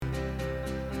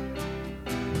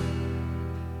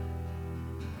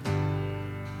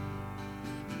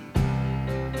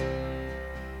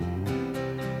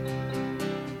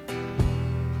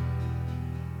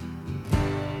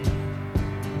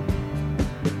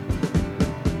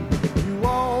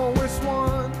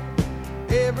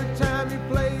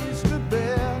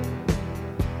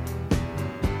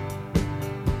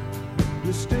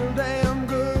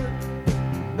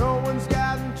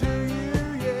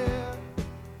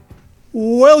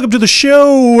Welcome to the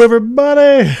show,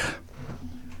 everybody.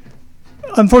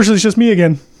 Unfortunately, it's just me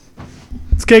again.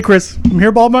 It's K Chris. I'm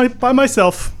here by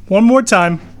myself one more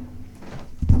time.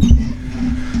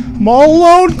 I'm all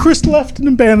alone. Chris left and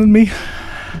abandoned me.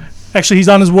 Actually, he's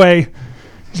on his way.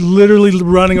 He's literally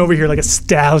running over here like a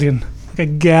stallion. Like a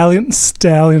gallant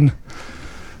stallion.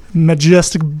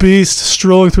 Majestic beast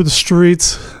strolling through the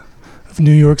streets of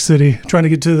New York City, trying to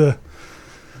get to the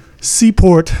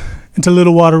seaport into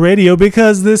Little Water Radio,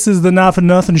 because this is the Not For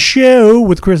Nothing show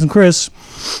with Chris and Chris.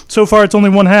 So far, it's only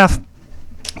one half,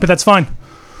 but that's fine.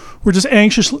 We're just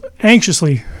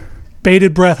anxiously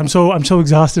bated breath. I'm so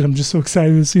exhausted. I'm just so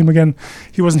excited to see him again.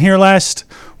 He wasn't here last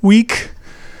week.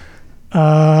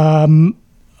 I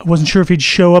wasn't sure if he'd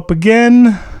show up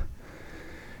again.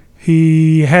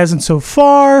 He hasn't so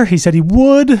far. He said he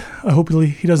would. I hope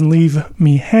he doesn't leave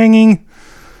me hanging.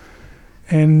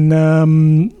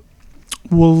 And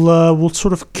we'll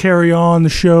sort of carry on the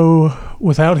show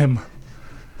without him.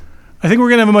 I think we're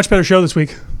going to have a much better show this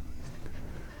week,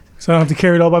 so I don't have to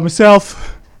carry it all by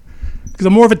myself, because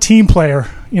I'm more of a team player.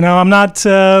 You know, I'm not,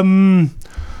 I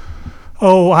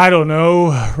don't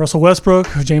know, Russell Westbrook,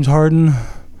 James Harden,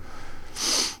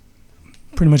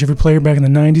 pretty much every player back in the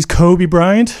 90s, Kobe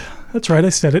Bryant. That's right, I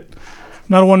said it. I'm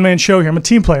not a one-man show here. I'm a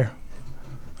team player.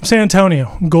 I'm San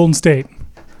Antonio. I'm Golden State.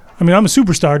 I mean, I'm a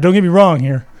superstar. Don't get me wrong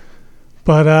here.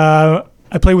 But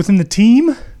I play within the team,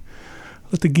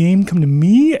 let the game come to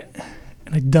me,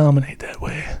 and I dominate that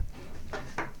way.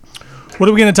 What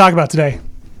are we going to talk about today?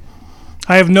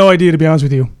 I have no idea, to be honest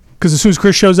with you, because as soon as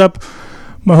Chris shows up,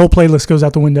 my whole playlist goes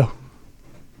out the window.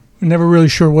 I'm never really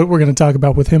sure what we're going to talk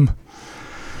about with him.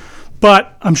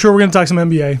 But I'm sure we're going to talk some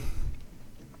NBA.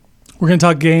 We're going to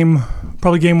talk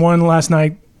probably game one last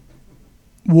night.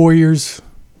 Warriors,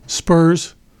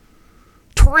 Spurs.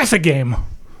 Terrific game.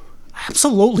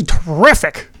 Absolutely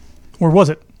terrific. Or was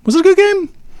it? Was it a good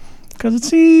game? Because it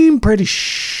seemed pretty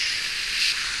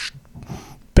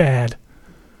bad.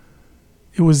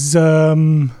 It was, it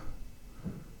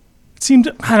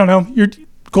seemed, I don't know.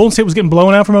 Golden State was getting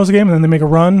blown out for most of the game, and then they make a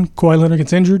run. Kawhi Leonard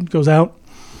gets injured, goes out.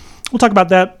 We'll talk about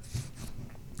that.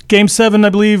 Game 7, I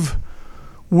believe,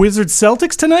 Wizards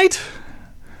Celtics tonight.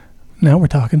 Now we're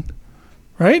talking.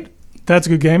 Right? That's a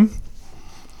good game.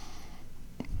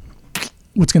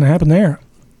 What's going to happen there?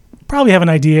 Probably have an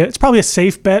idea. It's probably a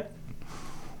safe bet,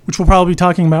 which we'll probably be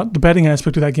talking about the betting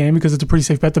aspect of that game, because it's a pretty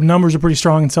safe bet. The numbers are pretty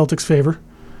strong in Celtics' favor.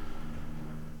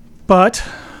 But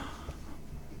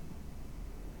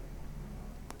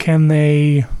can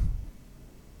they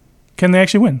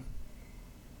actually win?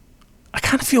 I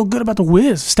kind of feel good about the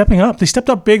Wiz stepping up. They stepped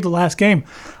up big the last game.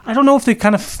 I don't know if they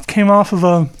kind of came off of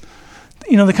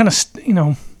they kind of,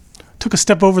 took a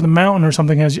step over the mountain or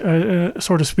something, as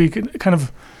so to speak. Kind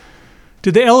of,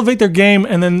 did they elevate their game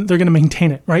and then they're going to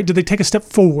maintain it, right? Did they take a step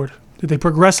forward? Did they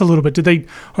progress a little bit?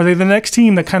 Are they the next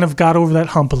team that kind of got over that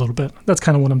hump a little bit? That's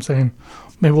kind of what I'm saying.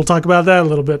 Maybe we'll talk about that a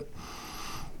little bit.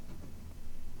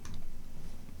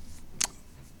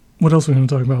 What else are we going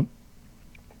to talk about?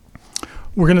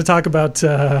 We're going to talk about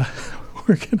we're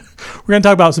going to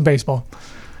talk about some baseball.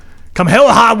 Come hell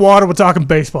or high water, we're talking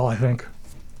baseball, I think.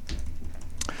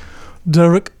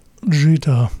 Derek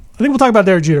Jeter. I think we'll talk about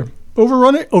Derek Jeter.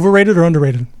 Overrated or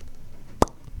underrated?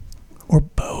 Or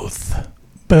both.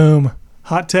 Boom.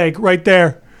 Hot take right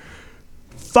there.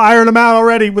 Firing him out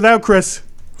already without Chris.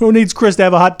 Who needs Chris to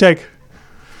have a hot take?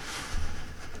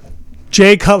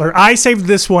 Jay Cutler. I saved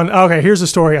this one. Okay, here's the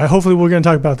story. Hopefully we're going to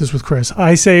talk about this with Chris.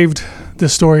 I saved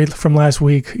this story from last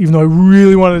week, even though I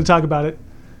really wanted to talk about it.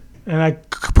 And I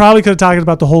probably could have talked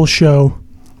about the whole show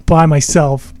by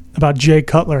myself about Jay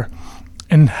Cutler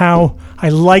and how I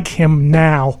like him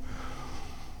now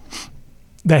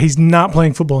that he's not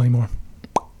playing football anymore.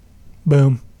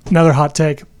 Boom. Another hot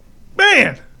take.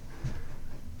 Man!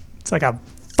 It's like a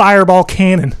fireball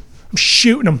cannon. I'm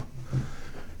shooting them.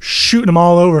 Shooting them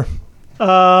all over.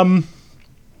 I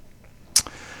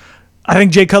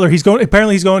think Jay Cutler, he's going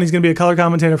to be a color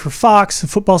commentator for Fox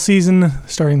football season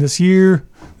starting this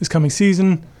coming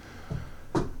season.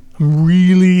 I'm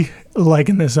really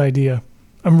liking this idea.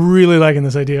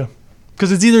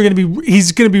 Because it's either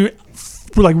he's going to be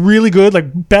like really good,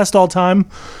 like best all time,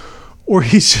 or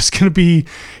he's going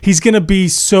to be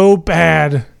so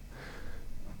bad,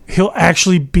 he'll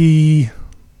actually be,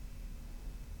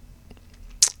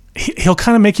 he'll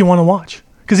kind of make you want to watch.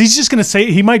 Because he's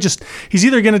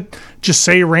either going to just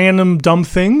say random dumb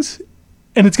things,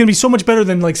 and it's going to be so much better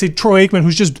than, like, say, Troy Aikman,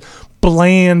 who's just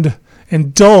bland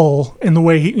and dull in the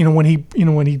way he, when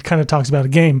he kind of talks about a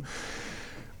game.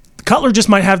 Cutler just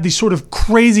might have these sort of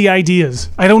crazy ideas.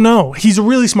 I don't know. He's a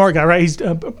really smart guy, right? He's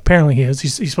apparently he is.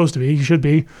 He's supposed to be. He should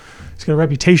be. He's got a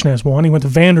reputation as one. He went to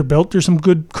Vanderbilt. There's some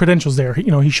good credentials there.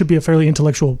 He should be a fairly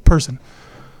intellectual person.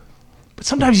 But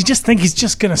sometimes you just think he's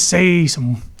just gonna say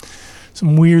some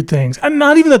weird things, and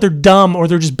not even that they're dumb or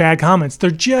they're just bad comments. They're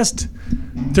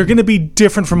gonna be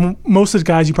different from most of the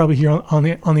guys you probably hear on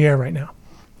the air right now,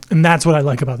 and that's what I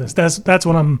like about this. That's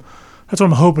what I'm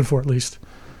hoping for, at least.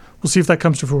 We'll see if that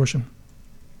comes to fruition.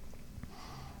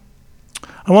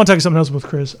 I want to talk something else with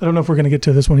Chris. I don't know if we're going to get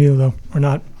to this one either, though, or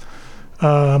not.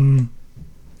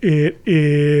 It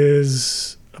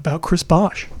is about Chris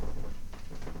Bosh.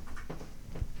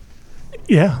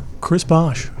 Yeah, Chris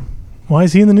Bosh. Why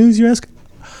is he in the news, you ask?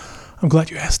 I'm glad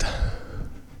you asked.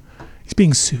 He's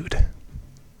being sued.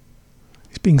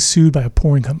 He's being sued by a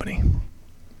pouring company.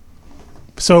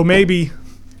 So maybe,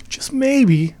 just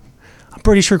maybe, I'm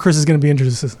pretty sure Chris is going to be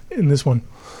interested in this one.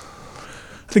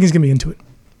 I think he's going to be into it.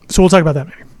 So we'll talk about that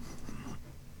maybe.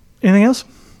 Anything else?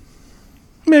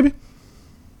 Maybe.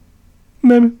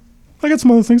 I got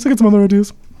some other things. I got some other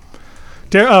ideas.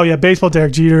 Baseball,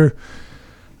 Derek Jeter.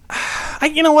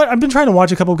 You know what? I've been trying to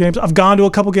watch a couple games. I've gone to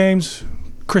a couple games.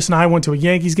 Chris and I went to a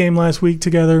Yankees game last week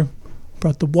together.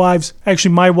 Brought the wives.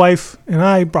 Actually, my wife and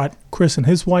I brought Chris and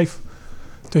his wife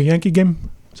to a Yankee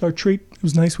game. It was our treat. It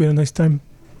was nice. We had a nice time.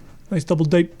 Nice double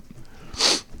date.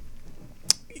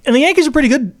 And the Yankees are pretty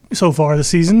good so far this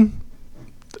season.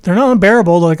 They're not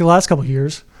unbearable like the last couple of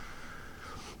years.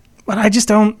 But I just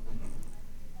don't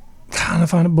kind of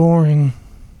find it boring.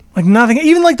 Like nothing,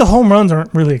 even like the home runs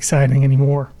aren't really exciting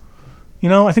anymore.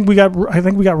 I think we got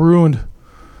ruined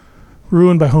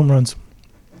by home runs.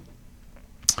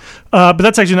 But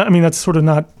that's actually not, that's sort of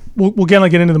not, we'll get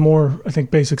into the more, I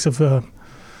think, basics of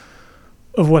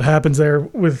what happens there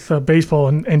with baseball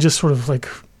and just sort of like,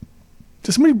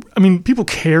 does somebody, people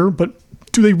care, but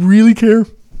do they really care?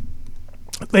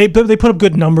 They put up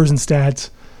good numbers and stats,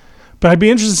 but I'd be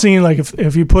interested in seeing like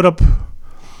if you put up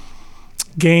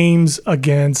games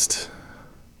against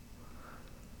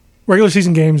regular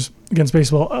season games against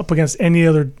baseball up against any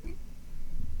other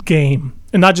game,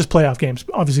 and not just playoff games,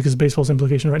 obviously because baseball's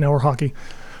implication right now or hockey.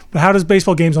 But how does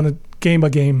baseball games on a game by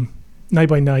game, night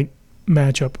by night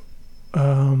matchup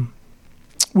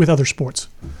with other sports?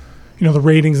 The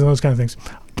ratings and those kind of things.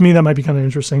 To me, that might be kind of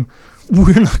interesting.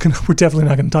 We're definitely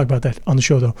not gonna talk about that on the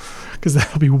show though, because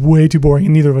that'll be way too boring,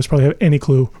 and neither of us probably have any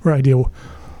clue or idea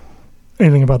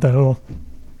anything about that at all.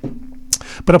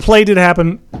 But a play did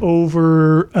happen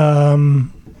over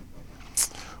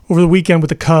the weekend with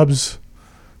the Cubs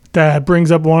that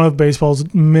brings up one of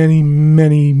baseball's many,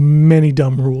 many, many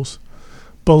dumb rules.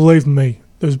 Believe me,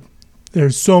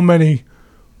 there's so many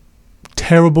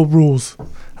terrible rules.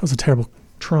 That was a terrible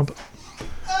Trump.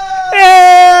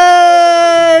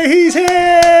 Hey, he's here!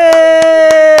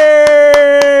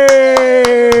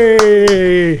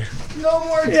 No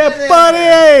more Yeah,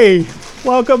 buddy!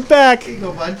 Welcome back. Here you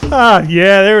go, bud.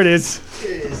 Yeah, there it is.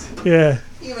 It is. Yeah.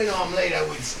 Even though I'm late, I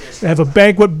would still. I have a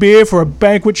banquet beer for a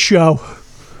banquet show.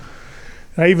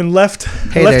 I even left.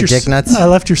 Hey there, dick nuts. I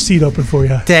left your seat open for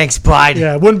you. Thanks, bud.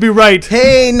 Yeah, it wouldn't be right.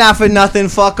 Hey, not for nothing,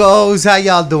 fuckos. How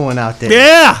y'all doing out there?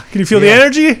 Yeah. Can you feel the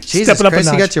energy? Jesus Stepping up Christ,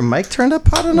 a notch. you got your mic turned up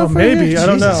hot enough? Well, right maybe. here? I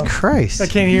don't know. Jesus Christ. I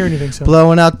can't hear anything. So.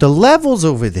 Blowing out the levels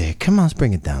over there. Come on, let's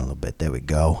bring it down a little bit. There we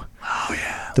go. Oh,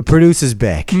 yeah. The producer's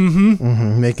back.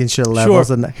 Mm-hmm. Making sure levels.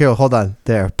 Sure. Here, hold on.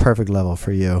 There, perfect level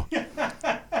for you.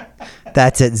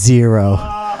 That's at 0.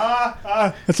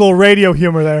 That's a little radio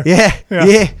humor there.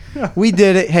 Yeah. We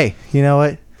did it. Hey, you know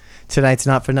what? Tonight's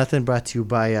Not For Nothing brought to you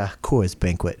by Coors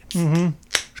Banquet. Mm-hmm.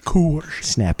 Coors.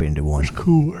 Snap into one.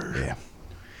 Coors. Yeah.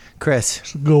 Chris.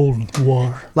 It's golden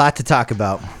water. Lot to talk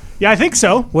about. Yeah, I think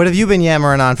so. What have you been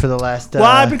yammering on for the last... Well,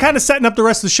 I've been kind of setting up the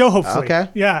rest of the show, hopefully. Okay.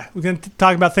 Yeah, we're going to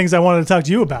talk about things I wanted to talk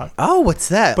to you about. Oh, what's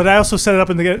that? But I also set it up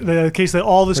in the case that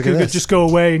all this Look at could this. just go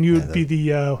away and you would be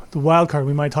the wild card.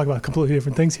 We might talk about completely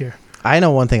different things here. I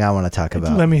know one thing I want to talk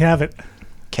about. Let me have it.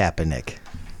 Kaepernick.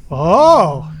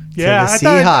 Oh, yeah. the I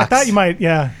Seahawks. thought you might.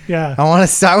 Yeah. I want to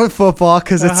start with football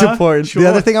because it's important. Sure. The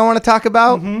other thing I want to talk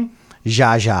about,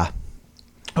 Jaja.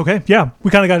 Okay. Yeah,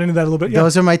 we kind of got into that a little bit. Yeah.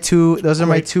 Those are my two.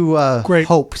 Great.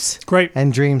 Hopes. Great.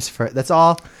 And dreams for. That's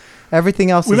all.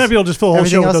 Everything else. We might be able to just fill a whole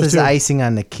show Everything with else those is two. icing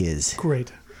on the kiz.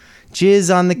 Great.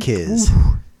 Jizz on the kiz.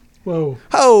 Whoa.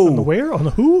 Oh. On the where? On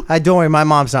the who? Don't worry, my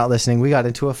mom's not listening. We got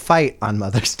into a fight on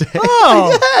Mother's Day.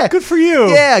 Oh, yeah. good for you.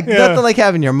 Yeah, nothing like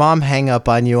having your mom hang up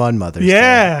on you on Mother's Day.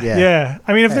 Yeah.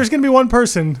 I mean, if there's going to be one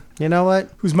person You know what?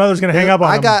 whose mother's going to hang up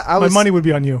on him, my money would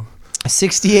be on you.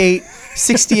 68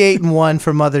 and 1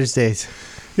 for Mother's Days.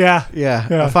 Yeah. Yeah.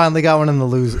 Yeah. I finally got one in the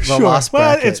lost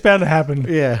Well, bracket. it's bound to happen.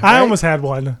 Yeah, I right? almost had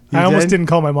one. I almost did? didn't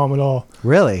call my mom at all.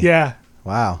 Really? Yeah.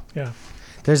 Wow. Yeah.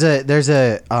 There's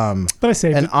a But I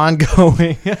saved an it.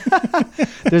 ongoing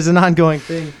there's an ongoing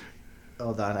thing.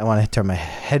 Hold on, I want to turn my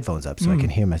headphones up so I can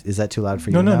hear my. Is that too loud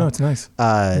for you? No, now? it's nice.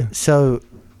 So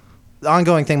the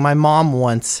ongoing thing. My mom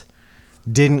once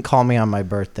didn't call me on my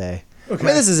birthday. Okay. I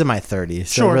mean, this is in my 30s,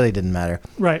 so Sure. it really didn't matter.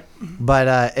 Right.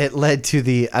 But it led to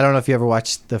the. I don't know if you ever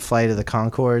watched the Flight of the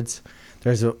Conchords.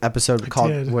 There's an episode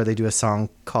did. where they do a song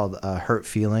called "Hurt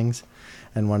Feelings,"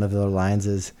 and one of the lines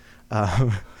is,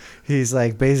 he's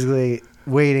like basically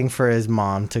waiting for his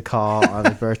mom to call on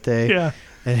his birthday. Yeah.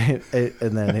 And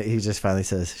then he just finally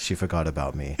says, "She forgot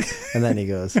about me." And then he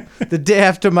goes, "The day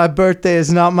after my birthday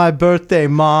is not my birthday,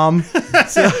 Mom."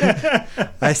 So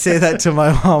I say that to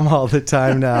my mom all the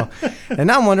time now. And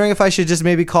now I'm wondering if I should just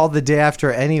maybe call the day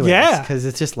after anyways. Yeah. Because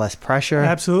it's just less pressure.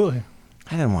 Absolutely.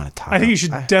 I didn't want to talk. I think you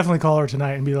should definitely call her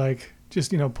tonight and be like,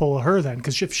 just, pull her then.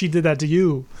 Because if she did that to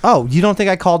you. Oh, you don't think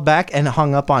I called back and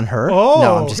hung up on her? Oh.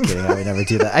 No, I'm just kidding. I would never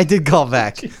do that. I did call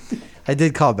back.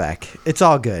 It's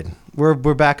all good. We're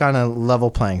back on a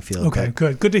level playing field. Okay, but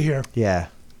good. Good to hear. yeah.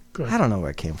 Good. I don't know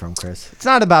where it came from, Chris. It's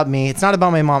not about me. It's not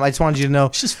about my mom. I just wanted you to know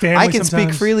It's just family I can speak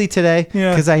sometimes. freely today Yeah.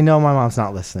 because I know my mom's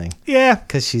not listening. Yeah.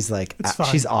 Because she's like, It's fine.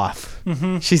 she's off.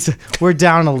 We're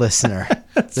down a listener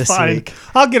this Fine. week.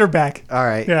 I'll get her back. All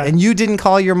right. Yeah. And you didn't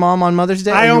call your mom on Mother's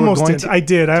Day? Or I you were almost going did. to? I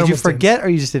did. I Did you almost forget or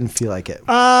you just didn't feel like it?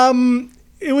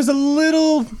 It was a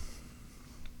little.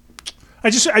 I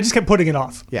just kept putting it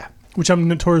off, Yeah. which I'm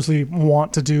notoriously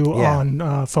want to do Yeah.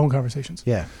 on phone conversations.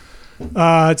 Yeah.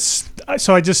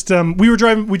 So I just we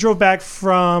drove back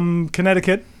from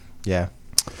Connecticut, Yeah.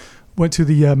 went to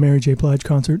the Mary J. Blige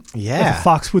concert Yeah. at the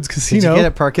Foxwoods Did Casino. you get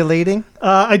it percolating?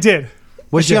 I did.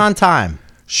 Was she did. on time?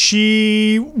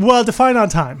 Define on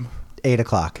time.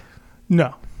 8:00.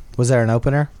 No. Was there an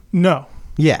opener? No.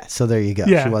 Yeah. So there you go.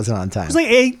 Yeah. She wasn't on time. It was like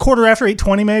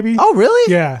 8:20 maybe. Oh,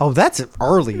 really? Yeah. Oh, that's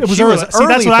early. It was she early. was See, early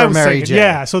that's what for I was Mary thinking. J.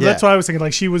 Yeah, so that's why I was thinking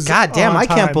like she was. God damn, on I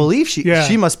can't time. believe Yeah.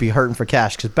 she must be hurting for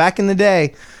cash because back in the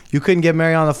day, you couldn't get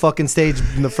Mary on the fucking stage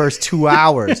in the first 2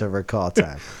 hours of her call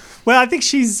time. Well, I think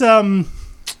she's. I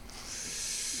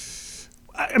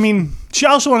mean, she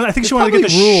also wanted. I think she wanted to get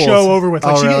the probably rules. show over with.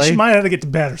 Like Oh, really? she might have to get to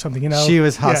bed or something. She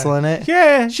was hustling it?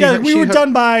 Yeah, yeah. We were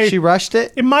done by. She rushed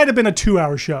it? It might have been a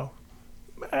 2-hour show.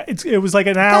 It was like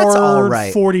an That's all hour,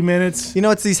 right. 40 minutes. You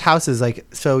know, it's these houses like,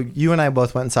 so you and I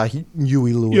both went and saw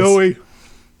Huey Lewis. Yoey.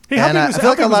 Hey, how And, big was, I feel how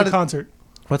like big a was lot the of- concert?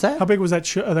 What's that? How big was that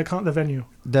show, the venue?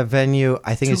 The venue,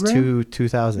 I think, is $2,000?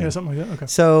 2,000. Yeah, something like that. Okay.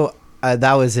 So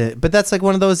that was it. But that's like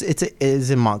one of those, it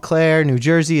is in Montclair, New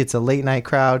Jersey. It's a late night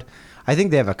crowd. I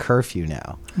think they have a curfew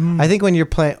now. I think when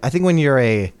you're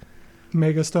a,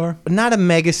 Megastar. not a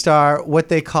megastar, what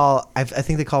they call, I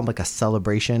think they call them like a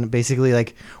celebration. Basically,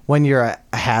 like when you're a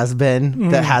has-been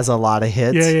that has a lot of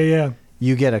hits, Yeah.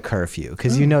 you get a curfew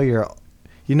because you know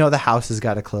the house has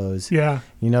got to close. Yeah.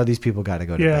 You know these people got to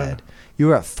go to Yeah. bed. You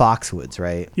were at Foxwoods,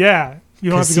 right? Yeah. You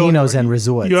don't have to go Casinos anywhere. and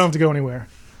resorts. You don't have to go anywhere.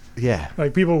 Yeah.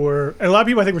 Like a lot of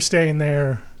people I think were staying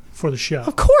there for the show,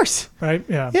 Of course. right?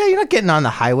 Yeah. Yeah, you're not getting on the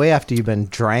highway after you've been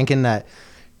drinking that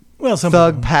Well, some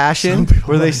Thug people, Passion. some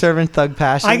people Were they might. serving Thug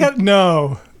Passion?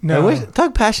 no. I wish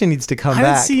Thug Passion needs to come I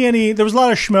didn't back. see any. There was a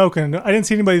lot of smoking. I didn't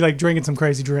see anybody like drinking some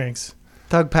crazy drinks.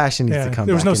 Thug Passion needs Yeah, to come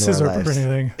there was back. no into our scissor or lives.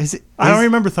 anything. Is it? I don't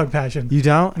remember Thug Passion. You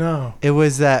don't? No. It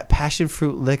was that passion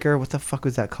fruit liquor. What the fuck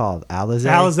was that called? Alizé.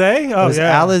 Alizé? Oh it was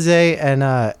yeah.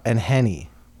 Alizé and Henny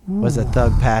was a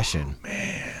Thug Passion.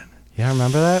 Man. You don't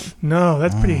remember that? No,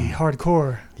 that's pretty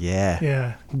hardcore. Yeah.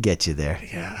 Yeah. Get you there.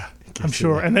 Yeah. Get I'm you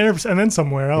sure. there. And then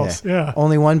somewhere else. Yeah.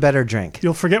 Only one better drink.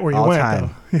 You'll forget where you all went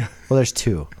time. though. Yeah. Well, there's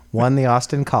two. One, the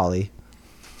Austin Collie,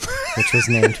 which was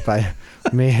named by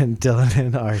me and Dylan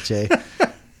and RJ.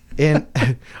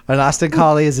 An Austin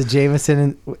Collie is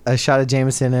a shot of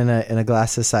Jameson in a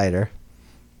glass of cider.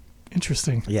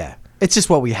 Interesting. Yeah. It's just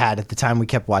what we had at the time. We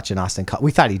kept watching Austin Collie.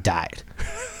 We thought he died.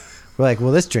 We're like,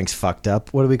 well, this drink's fucked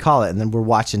up. What do we call it? And then we're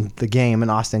watching the game, and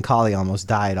Austin Collie almost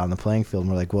died on the playing field.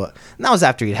 And we're like, what? And that was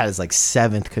after he'd had his like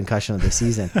 7th concussion of the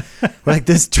season. We're like,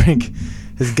 this drink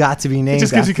has got to be named. It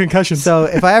just gives you after- concussions. So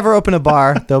if I ever open a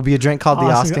bar, there'll be a drink called the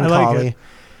Austin- Austin I like Collie. it.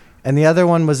 And the other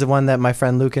one was the one that my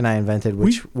friend Luke and I invented,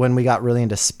 when we got really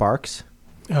into Sparks,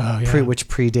 Oh yeah. which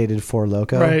predated Four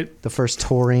Loko, Right. the first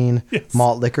taurine Yes.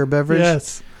 malt liquor beverage.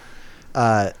 Yes.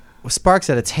 Sparks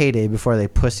at its heyday before they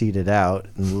pussied it out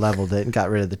and leveled it and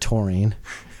got rid of the taurine,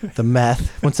 the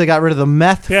meth. Once they got rid of the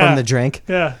meth Yeah. from the drink,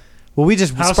 Yeah. well,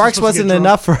 House was Sparks supposed to wasn't get drunk.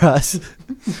 enough for us.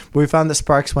 We found that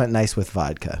Sparks went nice with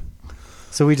vodka.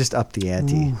 So we just upped the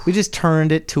ante. Ooh. We just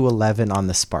turned it to 11 on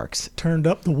the Sparks. Turned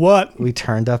up the what? We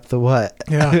turned up the what?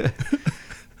 Yeah.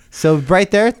 So right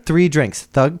there, 3 drinks: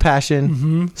 Thug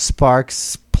Passion,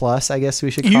 Sparks Plus, I guess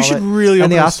we should call it. You should really and open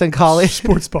the a Austin Collie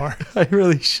sports bar. I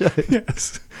really should.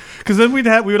 Yes. Because then we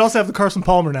would also have the Carson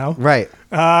Palmer now. Right.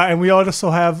 And we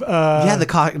also have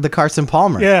the Carson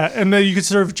Palmer. Yeah, and then you could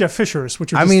serve Jeff Fishers,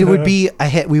 which are I just, mean, it would be a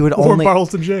hit. We would or only.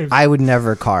 Bartleton James. I would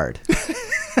never card.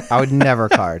 I would never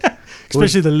card.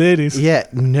 Especially the ladies. Yeah,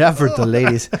 never the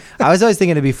ladies. I was always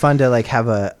thinking it'd be fun to like have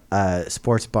a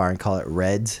sports bar and call it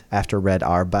Reds after Red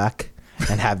Auerbach,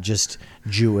 and have just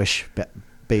Jewish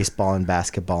baseball and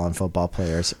basketball and football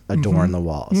players adorn the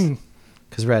walls.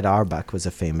 Because Red Auerbach was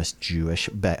a famous Jewish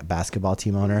basketball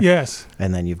team owner. Yes.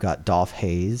 And then you've got Dolph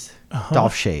Shays.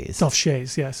 Dolph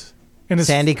Shays, yes. And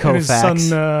Sandy and his Koufax.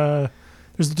 son,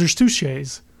 there's 2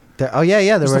 Shays. There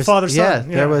was the father-son,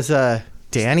 yeah. There was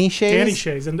Danny Shays. Danny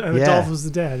Shays, and Dolph was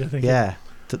the dad, I think. Yeah.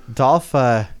 Dolph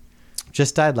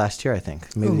just died last year, I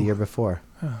think. Maybe the year before.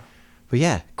 Oh. But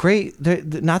yeah, great.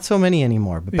 Not so many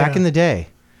anymore. But back in the day,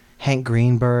 Hank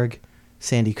Greenberg,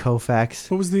 Sandy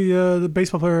Koufax. What was the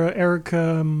baseball player Eric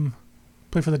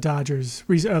played for the Dodgers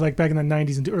like back in the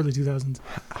 90s and early 2000s?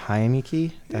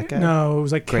 Heineke? That guy? No, it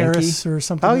was like Greinke? Karras or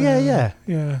something. Oh, yeah.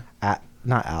 Yeah.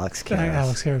 Not Alex Karras.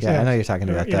 Alex Karras. Yeah, I know you're talking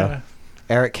about, though.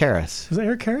 Eric Karras. Was it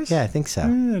Eric Karras? Yeah, I think so.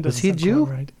 Doesn't Was he a sound Jew?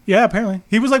 quite right. Yeah, apparently.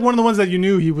 He was like one of the ones that you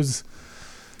knew he was.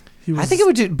 I think it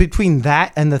would do between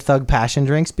that and the Thug Passion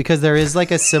drinks, because there is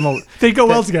like a similar. They go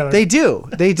well together. They do.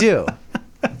 They do.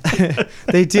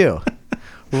 They do.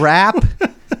 Rap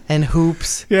and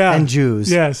hoops and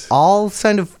Jews. Yes. All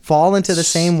kind of fall into the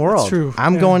same world. That's true.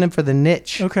 I'm going in for the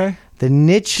niche. Okay. The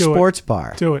niche Do it. sports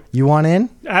bar. Do it. You want in?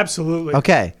 Absolutely.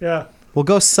 Okay. Yeah. We'll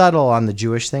go subtle on the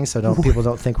Jewish thing, so people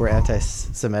don't think we're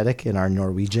anti-Semitic in our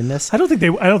Norwegianness. I don't think they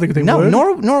would.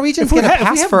 No, Norwegians get a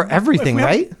pass for everything,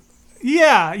 right?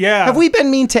 Yeah. Have we been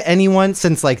mean to anyone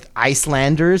since like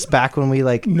Icelanders back when we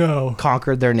like No.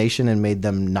 conquered their nation and made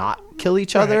them not kill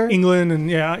each other? Right. England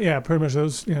and pretty much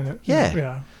those.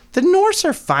 Yeah. The Norse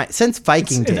are fine since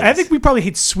Viking days. I think we probably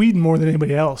hate Sweden more than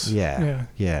anybody else.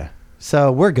 Yeah.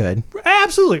 So we're good.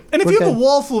 Absolutely. And if We're you have good. a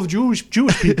wall full of Jewish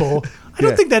people, I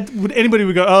don't think that anybody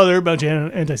would go, oh, they're a bunch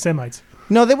of anti-Semites.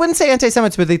 No, they wouldn't say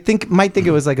anti-Semites, but they might think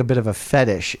it was like a bit of a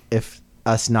fetish if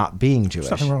us not being Jewish.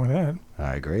 There's nothing wrong with that.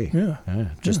 I agree. Yeah.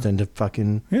 Just into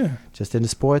fucking. Yeah. Just into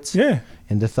sports. Yeah.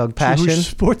 Into Thug Passion. Jewish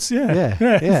sports. Yeah.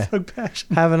 Thug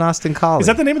Passion. Have an Austin Collie. Is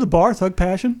that the name of the bar, Thug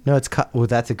Passion? No, it's well.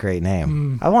 That's a great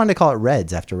name. I wanted to call it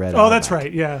Reds after Red. Oh, that's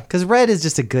right. Yeah. Because Red is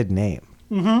just a good name.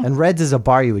 And Reds is a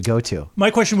bar you would go to.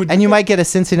 My question would be... And you might get a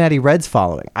Cincinnati Reds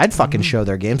following. I'd fucking show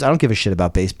their games. I don't give a shit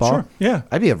about baseball. Sure, yeah.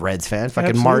 I'd be a Reds fan. Fucking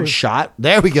Absolutely. Marge Schott.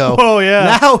 There we go. Oh,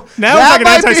 yeah. Now it's like an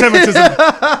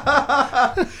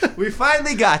anti-Semitism. We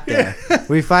finally got there.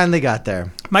 We finally got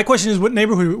there. My question is, what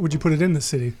neighborhood would you put it in the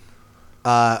city?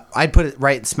 I'd put it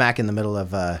right smack in the middle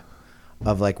of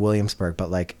like Williamsburg, but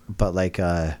like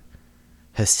Hasidic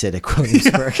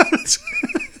Williamsburg.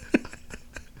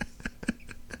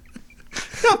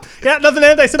 Yeah, nothing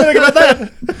anti-Semitic about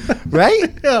that. Right?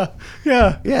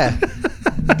 Yeah.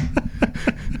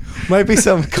 Might be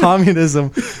some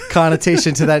communism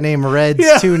connotation to that name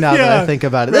Reds too, now that I think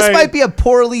about it. This right. might be a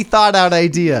poorly thought out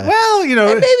idea. Well, And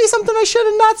maybe something I should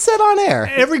have not said on air.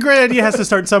 every great idea has to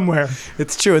start somewhere.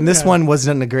 It's true, and this one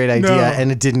wasn't a great idea, No.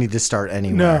 and it didn't need to start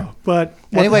anywhere. No, but...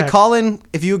 what Anyway, the heck. call in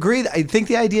if you agree. I think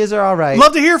the ideas are all right.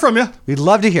 Love to hear from you. We'd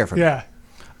love to hear from Yeah. you.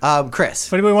 Chris.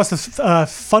 If anybody wants to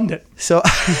fund it. So,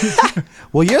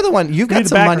 well, you're the one. You've need got a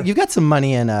some backer. money. You've got some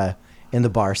money in the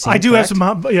bar scene. I do have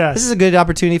correct? some... Yes. This is a good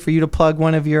opportunity for you to plug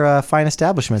one of your fine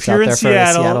establishments If out you're there in for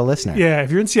a Seattle listener. Yeah,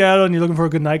 if you're in Seattle and you're looking for a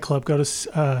good nightclub, go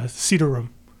to Cedar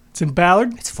Room. It's in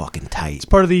Ballard. It's fucking tight. It's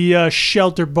part of the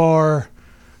Shelter Bar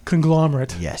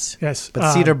conglomerate. Yes. Yes.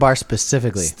 But Cedar Bar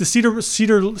specifically. The Cedar Room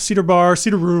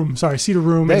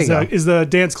There you go. is the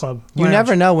dance club. You lounge.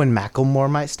 never know when Macklemore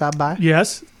might stop by.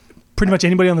 Yes. Pretty much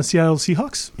anybody on the Seattle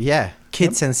Seahawks. Yeah.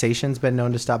 Kid Sensation's been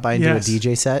known to stop by and Yes. do a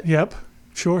DJ set. Yep.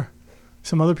 Sure.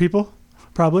 Some other people,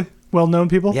 probably. Well-known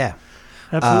people. Yeah.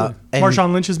 Absolutely. and-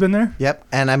 Marshawn Lynch has been there. Yep.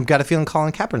 And I've got a feeling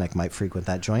Colin Kaepernick might frequent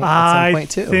that joint at some I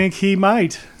point too. think he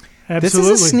might. This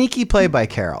Absolutely. is a sneaky play by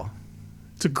Carroll.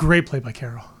 It's a great play by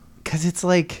Carroll. Because it's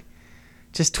like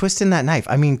just twisting that knife.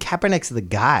 I mean, Kaepernick's the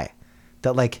guy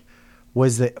that like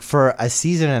for a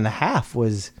season and a half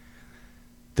was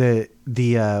the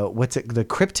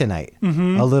kryptonite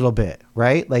a little bit,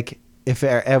 right? Like if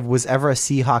there was ever a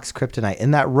Seahawks kryptonite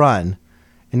in that run,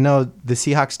 and no, the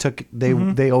Seahawks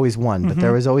they always won, but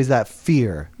there was always that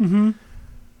fear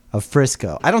of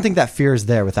Frisco. I don't think that fear is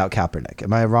there without Kaepernick.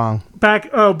 Am I wrong?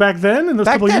 Back then in those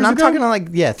Back couple then, years I'm ago. talking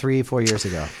like 3-4 years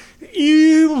ago.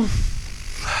 You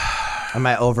Am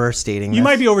I overstating? you this?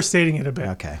 might be overstating it a bit.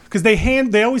 Okay. Because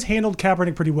they always handled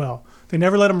Kaepernick pretty well. They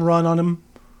never let him run on him.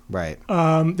 Right.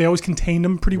 They always contained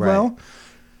him pretty Right. well.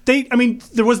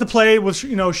 There was the play with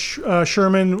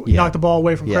Sherman knocked the ball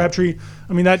away from Yeah. Crabtree.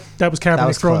 I mean that was Kaepernick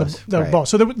was throwing close. the Right. ball.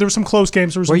 So there were some close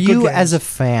games. There were some Were good you, games. as a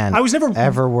fan, I was never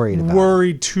ever worried about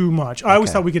it? too much. I always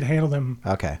Okay. thought we could handle them.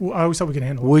 Okay. I always thought we could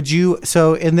handle them. Would you?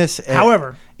 So in this,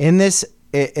 However, in this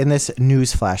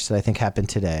news flash that I think happened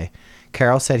today,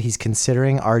 Carroll said he's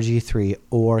considering RG3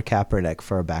 or Kaepernick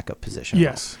for a backup position.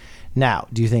 yes. Now,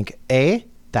 do you think A,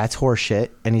 that's horseshit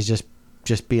and he's just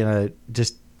being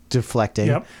just deflecting?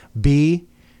 Yep. B,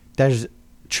 there's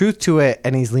truth to it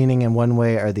and he's leaning in one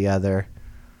way or the other?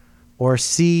 Or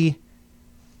C,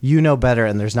 you know better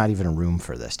and there's not even room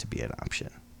for this to be an option?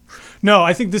 No,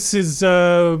 I think this is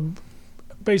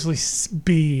basically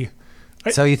B.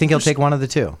 So you think he'll take one of the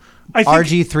two? I think-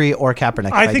 RG3 or Kaepernick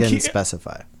if I I think didn't he-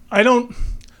 specify. I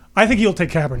think he'll take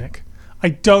Kaepernick. I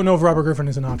don't know if Robert Griffin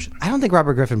is an option. I don't think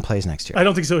Robert Griffin plays next year. I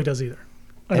don't think so. He does either.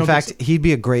 I In don't fact, think so. he'd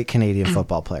be a great Canadian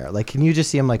football player. Like, can you just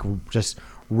see him like just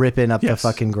ripping up the Yes.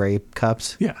 fucking grape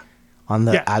cups Yeah. on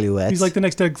the Yeah. Alouettes? He's like the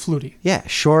next Doug Flutie. yeah,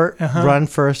 short, Uh-huh. run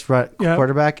first, Yeah.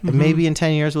 quarterback. And maybe in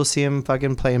 10 years we'll see him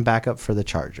fucking playing backup for the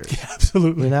Chargers.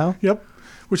 Absolutely. You know? Yep.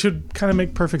 Which would kind of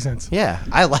make perfect sense. Yeah,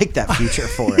 I like that future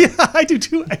for him. Yeah, I do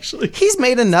too, actually. He's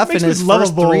made enough in Makes his him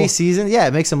first lovable. 3 seasons. Yeah,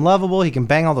 it makes him lovable. He can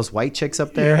bang all those white chicks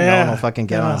up there. No one will fucking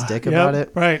get on his dick Yep, about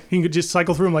it. Right. He could just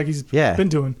cycle through them like he's Yeah. been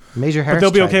doing. Major Harris But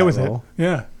they'll be tried okay that with role. it.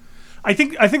 Yeah. I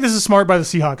think this is smart by the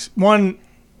Seahawks. One,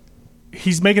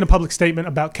 he's making a public statement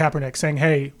about Kaepernick saying,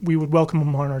 hey, we would welcome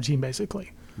him on our team,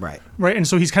 basically. Right. Right. And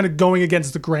so he's kind of going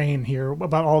against the grain here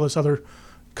about all this other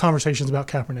conversations about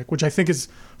Kaepernick, which I think is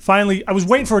finally, I was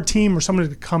waiting for a team or somebody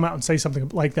to come out and say something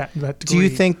like that. To that Do you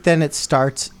degree. think then it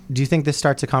starts? Do you think this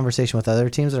starts a conversation with other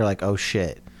teams that are like, oh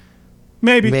shit?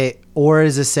 Maybe. Or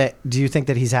is this? Do you think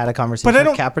that he's had a conversation But I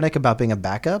with Kaepernick about being a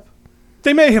backup?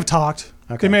 They may have talked.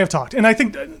 Okay. They may have talked. And I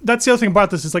think that's the other thing about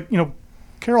this is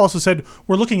Carroll also said,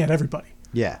 we're looking at everybody.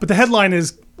 Yeah. But the headline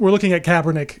is, we're looking at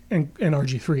Kaepernick and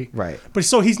RG3. Right. But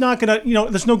so he's not going to,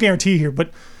 there's no guarantee here,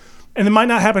 and it might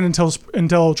not happen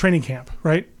until training camp,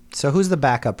 right? So who's the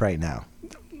backup right now?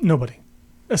 Nobody.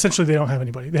 Essentially, they don't have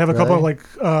anybody. They have a couple of Really?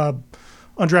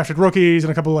 undrafted rookies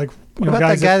and a couple of What about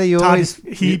guys the guy that you Todd always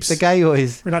Heaps. The guy you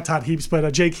always. Or not Todd Heaps, but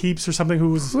Jake Heaps or something who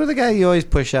was. Who's the guy you always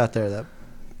push out there? That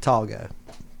tall guy.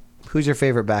 Who's your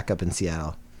favorite backup in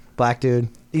Seattle? Black dude.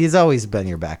 He's always been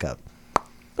your backup.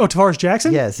 Oh, Tavares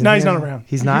Jackson? Yes, No, he's yeah. not around.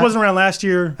 He's not? He wasn't around last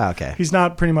year. Okay. He's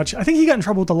not pretty much. I think he got in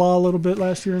trouble with the law a little bit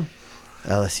last year.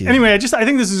 LSU. Anyway, I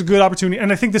think this is a good opportunity,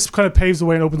 and I think this kind of paves the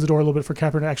way and opens the door a little bit for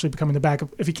Kaepernick actually becoming the backup.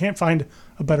 If he can't find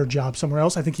a better job somewhere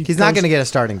else, I think he's not going to get a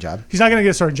starting job. He's not going to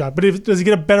get a starting job, but does he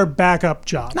get a better backup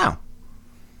job? No.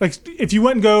 Like if you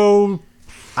went and go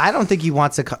I don't think he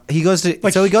wants to. He goes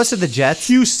to. So he goes to the Jets.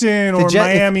 Houston or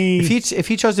Miami. If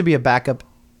he chose to be a backup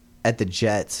at the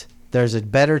Jets, there's a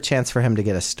better chance for him to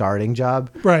get a starting job,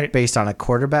 Right. based on a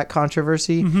quarterback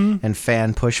controversy and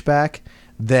fan pushback.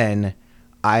 Then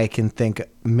I can think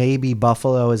maybe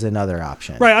Buffalo is another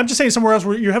option. Right, I'm just saying somewhere else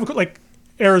where you have like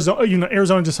Arizona.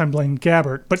 Arizona just signed Blaine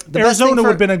Gabbert, but The best thing Arizona for- would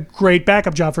have been a great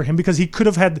backup job for him because he would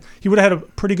have had a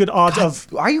pretty good odds of.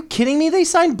 Are you kidding me? They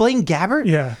signed Blaine Gabbert?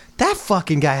 Yeah. That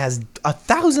fucking guy has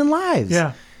 1,000 lives.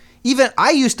 Yeah. Even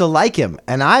I used to like him,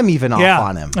 and I'm even off Yeah,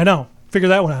 on him. I know. Figure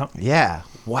that one out. Yeah.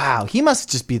 Wow. He must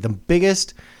just be the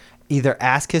biggest either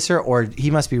ass kisser or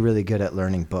he must be really good at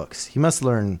learning books. He must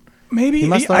learn. Maybe He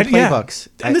must learn playbooks.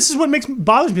 And this is what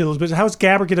bothers me a little bit. How does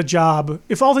Gabbert get a job?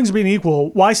 If all things are being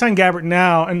equal, why sign Gabbert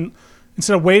now and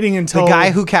instead of waiting until The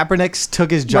guy who Kaepernick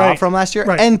took his job Right, from last year.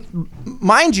 right. And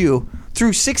mind you,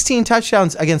 threw 16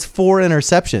 touchdowns against 4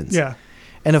 interceptions. Yeah.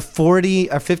 And a 40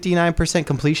 or 59%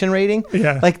 completion rating.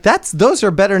 Yeah. Like those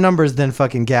are better numbers than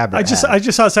fucking Gabbert. I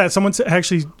just saw that someone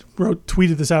actually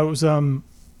tweeted this out. It was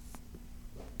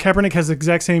Kaepernick has the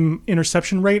exact same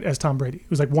interception rate as Tom Brady. It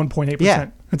was like 1.8%. Yeah.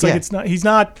 It's like Yeah. he's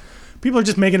not. People are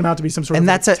just making him out to be some sort and of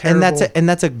that's like terrible, and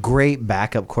that's a great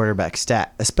backup quarterback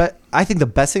stat. I think the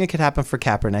best thing that could happen for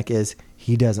Kaepernick is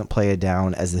he doesn't play it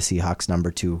down as the Seahawks number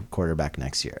 2 quarterback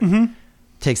next year. Mm-hmm.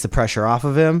 Takes the pressure off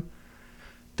of him.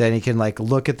 Then he can like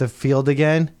look at the field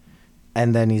again,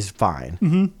 and then he's fine.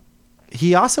 Mm-hmm.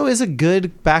 He also is a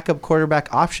good backup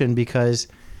quarterback option because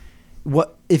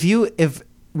if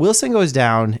Wilson goes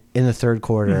down in the third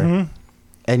quarter,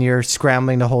 and you're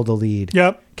scrambling to hold a lead,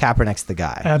 Yep. Kaepernick's the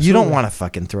guy. Absolutely. You don't want to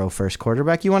fucking throw first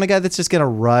quarterback. You want a guy that's just going to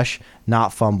rush,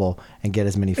 not fumble, and get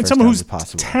as many And first someone downs who's as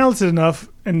possible. talented enough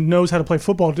and knows how to play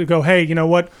football to go, hey, you know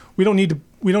what? We don't need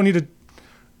to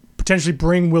potentially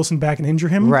bring Wilson back and injure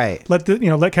him. Right. Let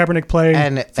Kaepernick play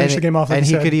and finish the game off. Like and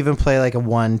you he said. could even play like a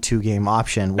 1-2 game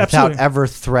option without Absolutely. ever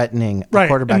threatening a Right,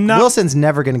 quarterback. and not- Wilson's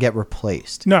never going to get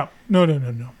replaced. No.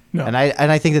 And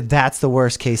I think that that's the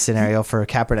worst case scenario for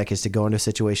Kaepernick is to go into a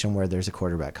situation where there's a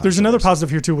quarterback. There's another controversy. positive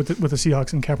here too with the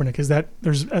Seahawks and Kaepernick is that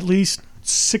there's at least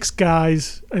 6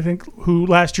 guys I think who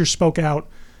last year spoke out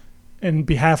in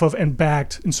behalf of and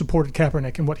backed and supported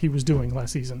Kaepernick and what he was doing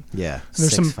last season. Yeah,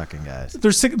 there's 6 some- fucking guys.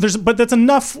 But that's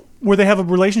enough where they have a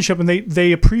relationship and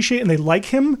they appreciate and they like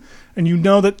him, and you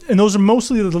know that, and those are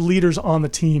mostly the leaders on the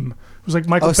team. It was like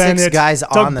Michael 6 Bennett, guys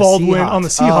Doug on the Baldwin Seahawks. on the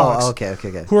Seahawks. Oh,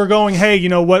 okay. Who are going, hey, you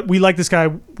know what? We like this guy.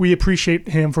 We appreciate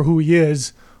him for who he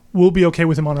is. We'll be okay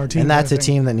with him on our team. And that's a kind of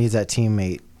thing. team that needs that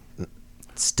teammate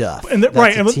stuff. And that's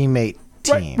right, a and- teammate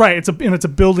team. Right. It's a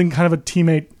building kind of a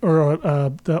teammate or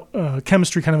the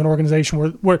chemistry kind of an organization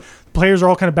where players are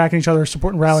all kind of backing each other,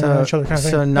 supporting, rallying around each other kind of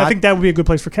thing. And I think that would be a good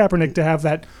place for Kaepernick to have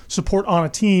that support on a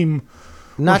team.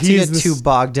 Not to he is get this- too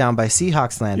bogged down by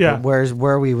Seahawks land, Yeah. but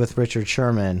where are we with Richard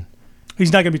Sherman?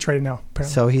 He's not going to be traded now,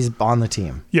 apparently. So he's on the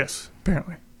team. Yes,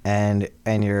 apparently. And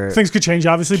your Things could change,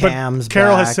 obviously, Cam's but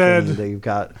Carroll back has said, and you've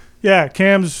got yeah,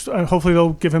 Cam's, hopefully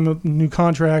they'll give him a new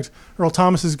contract. Earl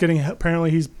Thomas is apparently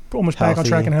he's almost back on Healthy.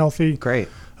 track and healthy. great.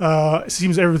 It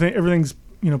seems everything's,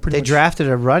 pretty They much. drafted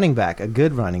a running back, a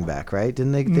good running back, right?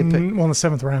 Didn't they? They pick, in the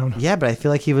 7th round. yeah, but I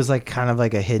feel like he was like kind of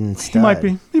like a hidden stud.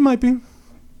 He might be.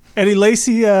 Eddie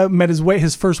Lacy met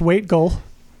his first weight goal.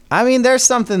 I mean, there's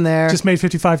something there. Just made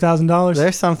 $55,000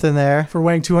 There's something there. for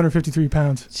weighing 253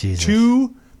 pounds. Jesus.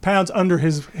 2 pounds under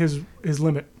his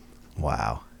limit.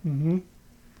 Wow. Mm-hmm.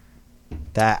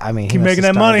 That he Keep must making have that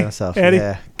starved money, himself. Eddie.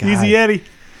 Yeah, God. Easy Eddie.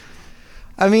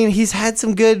 I mean, he's had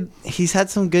some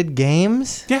good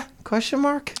games. Yeah. Question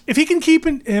mark. If he can keep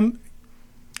him,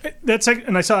 that's like,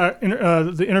 and I saw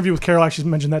the interview with Carroll actually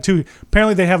mentioned that too.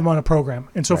 Apparently, they have him on a program,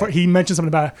 and so far Right. he mentioned something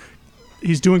about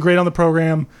he's doing great on the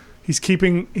program. He's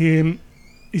keeping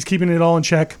it all in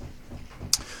check,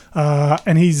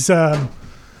 and he's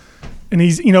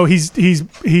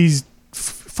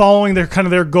following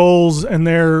their goals and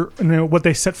what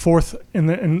they set forth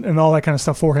and all that kind of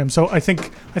stuff for him. So I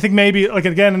think maybe, like,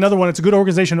 again, another one. It's a good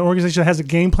organization, an organization that has a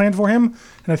game plan for him,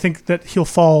 and I think that he'll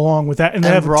follow along with that. And they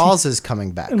have Rawls is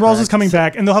coming back. and Rawls is correct? coming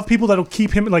back, and they'll have people that'll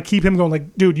keep him going,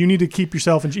 like, dude, you need to keep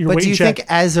yourself and your But weight do in you check. think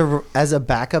as a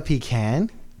backup he can?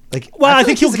 Like, Well, I feel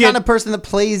think like he'll he's the get- kind of person that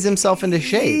plays himself into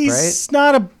shape, right? He's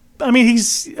not a. I mean,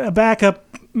 he's a backup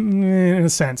in a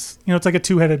sense. It's like a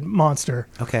 2-headed monster,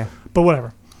 Okay. but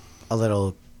whatever. A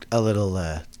little.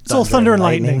 It's all thunder and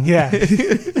lightning. Yeah.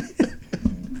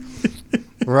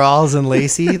 Rawls and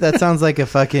Lacey. That sounds like a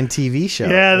fucking TV show.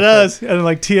 Yeah, it does. And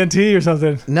like TNT or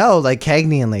something. No, like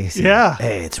Cagney and Lacey. Yeah.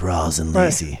 Hey, it's Rawls and Right.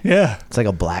 Lacey. Yeah. It's like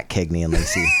a black Cagney and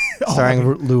Lacey, starring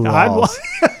Lou I'd Rawls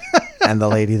and the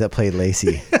lady that played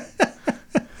Lacey.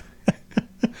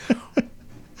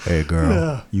 Hey,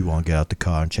 girl, you want to get out the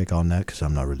car and check on that? Because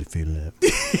I'm not really feeling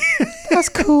it. That's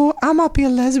cool. I might be a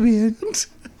lesbian.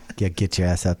 Yeah, get your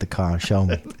ass out the car and show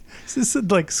me. Is this a,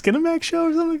 like, Skinamax show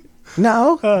or something?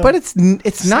 No, but it's not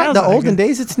sounds the like olden it.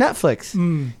 days. It's Netflix.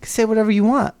 You can say whatever you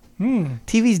want.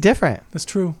 TV's different. That's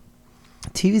true.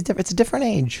 TV's different. It's a different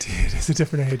age. It is a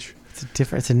different age. It's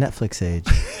a Netflix age.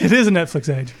 It is a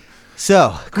Netflix age.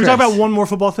 So, Can we talk about one more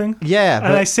football thing? Yeah, And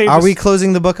but I saved are this- we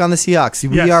closing the book on the Seahawks?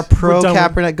 Yes, We are pro we're done with-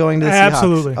 Kaepernick going to the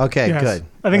Absolutely. Seahawks. Okay, Yes. good.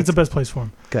 I think it's the best place for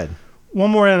him. Good. One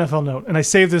more NFL note, and I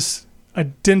saved this. I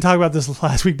didn't talk about this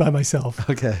last week by myself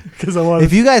Okay. because I wanted.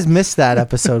 If you guys missed that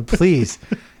episode, please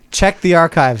check the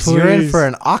archives. You're in Please. for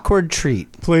an awkward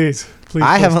treat. Please.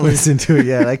 I haven't listened to it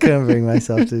yet. I couldn't bring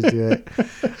myself to do it.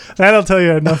 That'll tell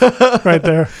you enough right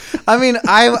there. I mean,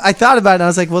 I thought about it and I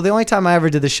was like, well, the only time I ever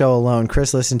did the show alone,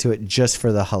 Chris listened to it just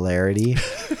for the hilarity.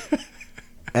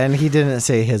 And he didn't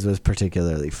say his was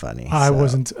particularly funny. I so-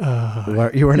 wasn't.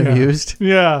 You weren't yeah. amused?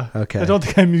 Yeah. Okay. I don't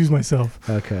think I amused myself.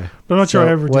 Okay. But I'm not sure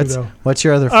I ever do, what's, though. What's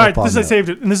your other All right, football this I note? saved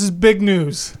it, and this is big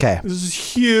news. Okay. This is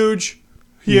huge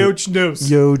news.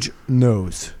 Huge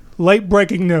nose. Late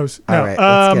breaking news. All Now, right,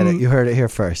 let's get it. You heard it here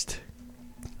first.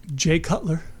 Jay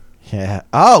Cutler. Yeah.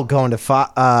 Oh, going to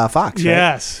Fox, right?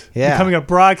 Yes. Yeah. Becoming a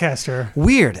broadcaster.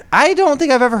 Weird. I don't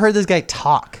think I've ever heard this guy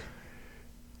talk.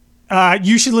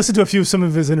 You should listen to some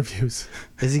of his interviews.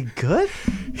 Is he good?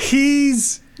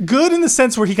 He's good in the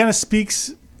sense where he kind of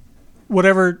speaks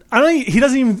whatever. He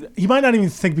might not even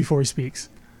think before he speaks.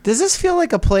 Does this feel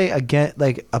like a play again,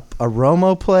 like a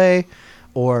Romo play,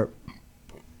 or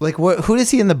like who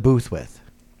is he in the booth with?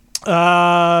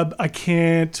 I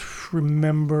can't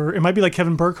remember. It might be like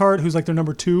Kevin Burkhardt, who's like their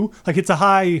number 2. Like it's a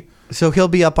high. So he'll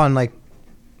be up on like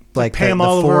Pam the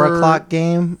Oliver. 4:00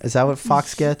 game. Is that what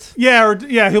Fox gets? Yeah,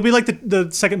 he'll be like the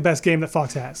second best game that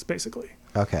Fox has, basically.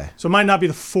 Okay. So it might not be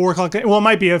the 4:00 game. Well, it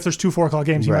might be if there's 2 4:00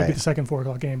 games. He might be Right. the second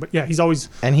 4:00 game. But yeah, he's always.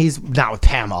 And he's not with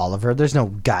Pam Oliver. There's no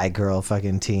guy-girl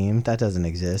fucking team. That doesn't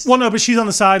exist. Well, no, but she's on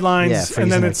the sidelines, Yeah, and freezing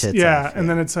then her it's tits off, and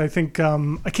yeah. then it's I think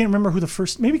I can't remember who the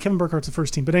first. Maybe Kevin Burkhardt's the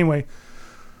first team, but anyway,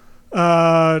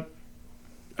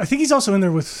 I think he's also in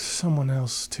there with someone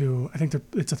else too. I think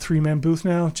it's a 3-man booth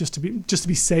now, just to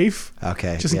be safe,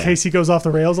 Okay. just in yeah. case he goes off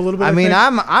the rails a little bit. I mean,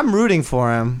 think. I'm rooting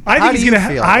for him. I How think do he's you gonna.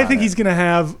 feel I about think it? he's gonna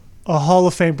have a Hall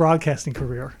of Fame broadcasting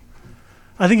career.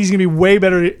 I think he's gonna be way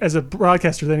better as a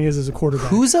broadcaster than he is as a quarterback.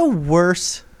 Who's a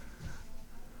worse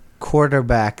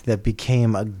quarterback that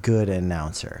became a good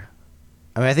announcer?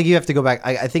 I mean, I think you have to go back.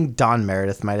 I think Don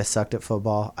Meredith might have sucked at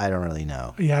football. I don't really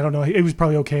know. Yeah, I don't know. It was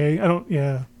probably okay. I don't.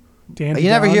 Yeah, Dan. You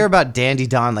never hear about Dandy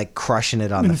Don like crushing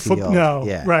it on the field. No.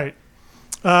 Yeah. Right.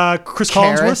 Chris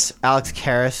Collinsworth. Alex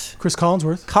Karras. Chris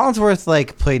Collinsworth. Collinsworth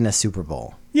like played in a Super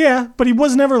Bowl. Yeah, but he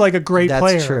was never like a great That's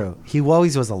player. true. He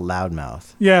always was a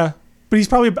loudmouth. Yeah, but he's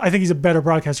probably. I think he's a better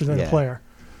broadcaster than a Yeah. player.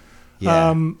 Yeah.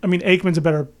 I mean, Aikman's a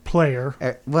better player.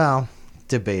 Well,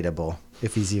 debatable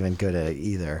if he's even good at it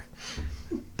either.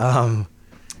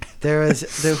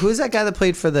 Who's that guy that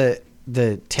played for the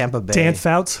Tampa Bay? Dan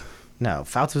Fouts. No,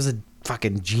 Fouts was a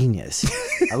fucking genius.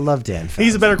 I love Dan Fouts.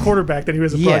 He's a better quarterback than he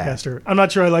was a Yeah. broadcaster. I'm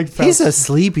not sure I like Fouts. He's a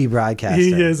sleepy broadcaster.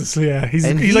 He is. Yeah, he's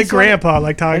And like he's grandpa,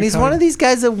 like Ty. And he's one of these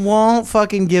guys that won't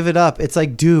fucking give it up. It's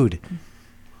like, dude,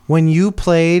 when you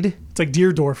played, It's like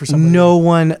Deerdorf or something. no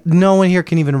one here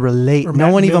can even relate. Or No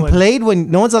Matt one even Millen. played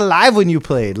no one's alive when you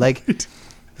played. Like,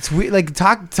 it's weird. Like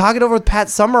talk it over with Pat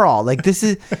Summerall. Like this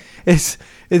is, it's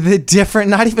the different,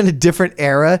 not even a different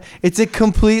era. It's a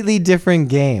completely different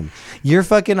game. You're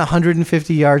fucking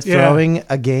 150 yards Yeah. throwing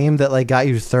a game that like got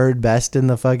you third best in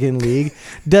the fucking league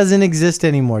doesn't exist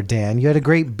anymore, Dan. You had a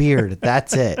great beard.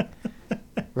 That's it.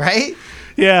 Right?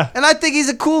 Yeah, And I think he's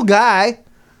a cool guy.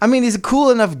 I mean, he's a cool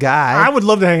enough guy. I would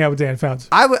love to hang out with Dan Fouts.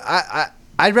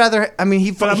 I'd rather. I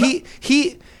mean, But I'm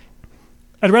he.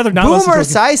 I'd rather not. listen to Boomer a-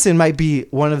 Esiason might be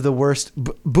one of the worst.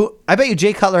 I bet you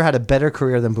Jay Cutler had a better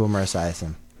career than Boomer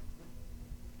Esiason.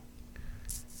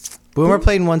 Boomer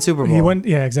played in one Super Bowl. He went.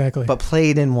 Yeah, exactly. but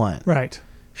played in one. Right.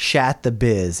 Shat the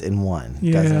biz in one.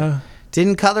 Yeah.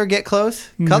 Didn't Cutler get close?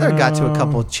 Cutler got to a No.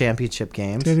 couple championship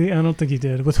games. Did he? I don't think he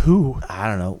did. With who? I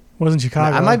don't know. Wasn't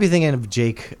Chicago. I might be thinking of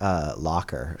Jake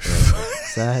Locker.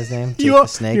 Is that his name? Jake the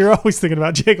Snake? You're always thinking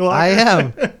about Jake Locker. I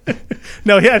am.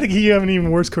 No, yeah, I think he have an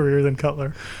even worse career than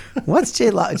Cutler. What's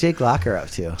Jake Locker up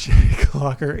to? Jake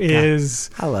Locker is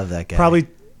I love that guy. probably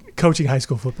coaching high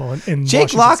school football in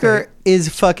Jake Washington Locker State. is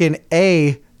fucking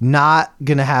not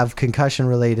gonna have concussion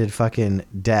related fucking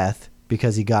death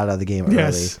because he got out of the game early.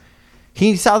 Yes.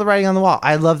 He saw the writing on the wall.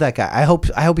 I love that guy. I hope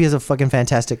he has a fucking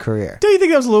fantastic career. Do you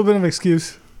think that was a little bit of an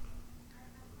excuse?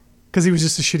 Because he was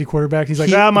just a shitty quarterback. He's like,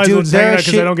 He- I might as well dude, just hang they're out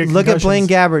because I don't get look at concussions. Blaine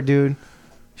Gabbert, dude.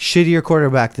 Shittier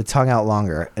quarterback that's hung out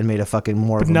longer and made a fucking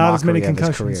more But of a not as many mockery of his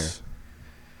concussions. career.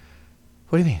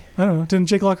 What do you mean? I don't know. Didn't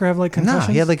Jake Locker have like concussions?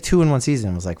 No, he had like 2 in one season.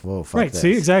 And was like, whoa, fuck Right, this.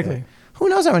 see, exactly. Who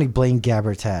knows how many Blaine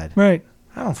Gabbert's had? Right.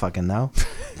 I don't fucking know.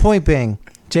 Point being,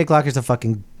 Jake Locker's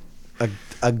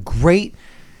a great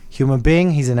human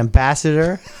being. He's an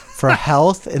ambassador for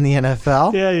health in the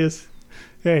NFL. Yeah, he is.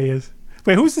 Yeah, he is.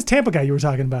 Wait, who's this Tampa guy you were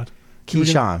talking about?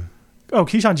 Keyshawn. Oh,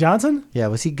 Keyshawn Johnson? Yeah,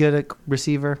 was he good at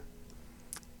receiver?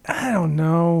 I don't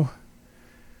know.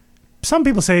 Some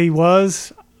people say he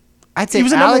was. I'd say He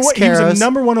was a Alex number one, he was Karras. a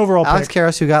number one overall Alex pick.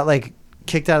 Karras, who got like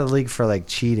kicked out of the league for like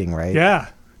cheating, right? Yeah,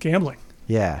 gambling.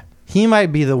 Yeah. He might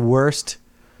be the worst.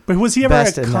 But was he ever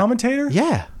Best a in that- commentator?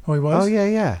 Yeah. Oh, he was? Oh,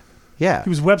 yeah. Yeah. He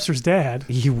was Webster's dad.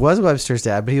 He was Webster's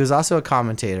dad, but he was also a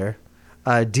commentator.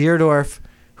 Deerdorf,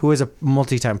 who was a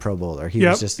multi-time Pro Bowler. He Yep,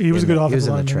 was just he was a good He was offensive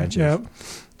in the lineman. trenches. Yep.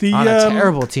 The On a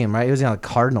terrible team, right? He was on the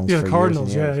Cardinals Yeah, for the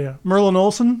Cardinals. years and years. Yeah. Merlin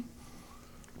Olsen.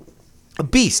 A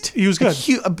beast. He was good.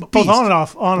 A Both beast. on and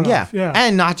off. Yeah. Yeah.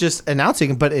 And not just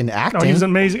announcing, but in No, acting. he was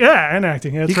amazing. Yeah, and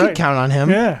acting. Yeah, that's you right. could count on him.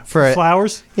 Yeah. For it.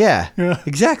 Flowers. Yeah. Yeah.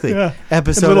 Exactly. Yeah.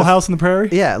 Episode And Little of- House on the Prairie.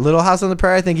 Yeah, Little House on the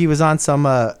Prairie. I think he was on some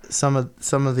of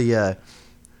the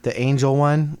Angel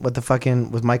one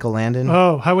with Michael Landon.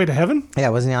 Oh, Highway to Heaven? Yeah,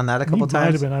 wasn't he on that a He couple might have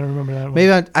times? been. I don't remember that one. Maybe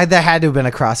there had to have been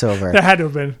a crossover, That had to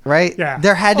have been. right? Yeah.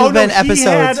 There had to have no, been episodes. He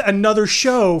had another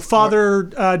show, Father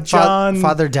John.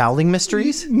 Father Dowling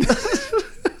Mysteries.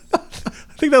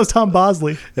 I think that was Tom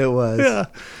Bosley. It was. Yeah.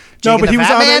 No, Jake but and the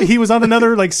Fat Man? he was on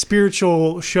another like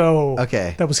spiritual show.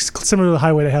 Okay. That was similar to the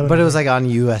Highway to Heaven. But it was like on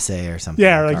USA or something.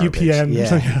 Yeah, or like garbage. UPN or Yeah,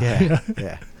 something.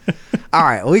 yeah. All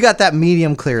right, well, we got that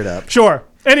medium cleared up. Sure.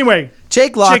 Anyway,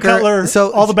 Jake Locker. Jake Cutler.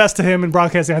 So all the best to him in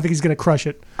broadcasting. I think he's going to crush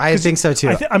it. I think so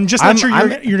too. I'm just not sure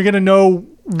you're going to know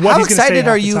what How he's going to say. excited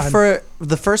are half the you time. for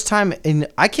the first time in?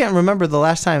 I can't remember the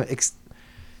last time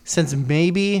since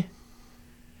maybe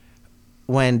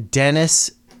when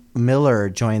Dennis Miller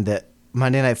joined the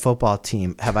Monday Night Football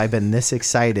team. Have I been this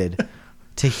excited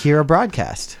to hear a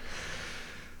broadcast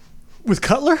with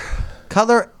Cutler?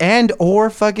 Cutler and or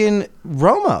fucking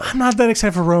Romo? I'm not that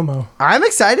excited for Romo. I'm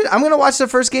excited. I'm gonna watch the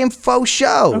first game faux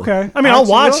show. Okay. I mean, I'll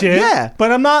watch it. Yeah, but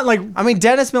I'm not like. I mean,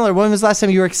 Dennis Miller. When was the last time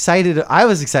you were excited? I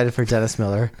was excited for Dennis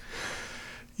Miller.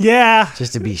 Yeah.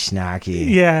 Just to be snarky.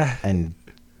 Yeah. And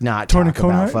not Tony talk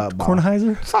about football.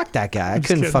 Kornheiser? Fuck that guy. I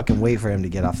couldn't kidding. fucking wait for him to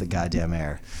get off the goddamn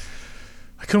air.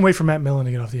 I couldn't wait for Matt Millen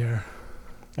to get off the air.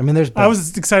 I mean, I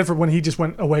was excited for when he just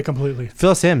went away completely.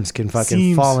 Phil Simms can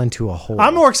fucking fall into a hole.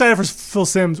 I'm more excited for Phil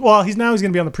Simms. Well, he's going to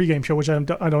be on the pregame show, which I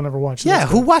don't ever watch. So yeah,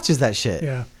 who watches that shit?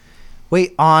 Yeah.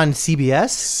 Wait, on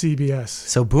CBS? CBS.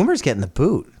 So Boomer's getting the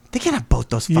boot. They can't have both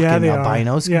those fucking they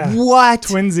albinos. Are. Yeah. What?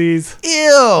 Twinsies.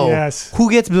 Ew. Yes.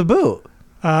 Who gets the boot?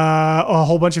 A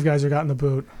whole bunch of guys are gotten the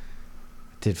boot.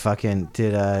 I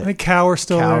think Cower's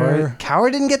still there. Cower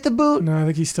didn't get the boot? No, I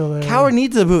think he's still there. Cower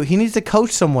needs the boot. He needs to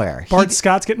coach somewhere. Bart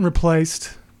Scott's getting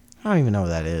replaced. I don't even know who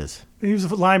that is. He was a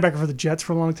linebacker for the Jets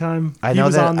for a long time. I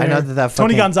know that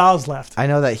Tony Gonzalez left. I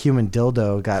know that human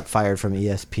dildo got fired from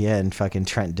ESPN, fucking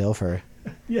Trent Dilfer.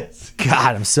 Yes.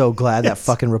 God, I'm so glad that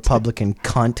fucking Republican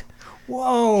cunt.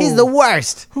 Whoa. He's the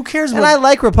worst. Who cares? And I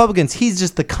like Republicans. He's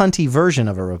just the cunty version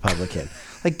of a Republican.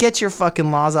 Like, get your fucking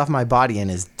laws off my body.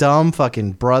 And his dumb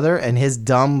fucking brother and his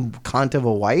dumb cunt of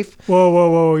a wife.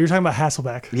 Whoa. You're talking about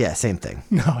Hasselbeck. Yeah, same thing.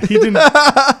 No, he didn't.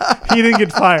 He didn't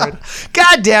get fired.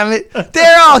 God damn it.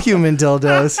 They're all human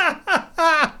dildos.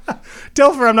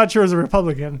 Dilfer, I'm not sure, is a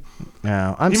Republican.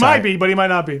 No, I'm he sorry. might be, but he might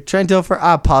not be. Trent Dilfer,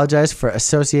 I apologize for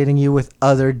associating you with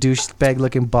other douchebag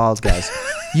looking bald guys.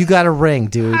 You got a ring,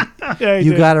 dude. Yeah,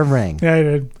 you got a ring. Yeah, he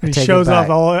did. He take shows it back.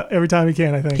 off every time he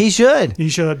can, I think. He should. He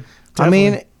should. I Definitely.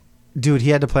 mean, dude,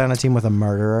 he had to play on a team with a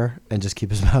murderer and just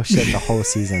keep his mouth shut the whole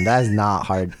season. That is not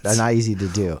hard. That's not easy to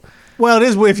do. Well, it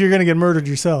is if you're going to get murdered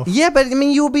yourself. Yeah, but I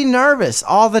mean, you will be nervous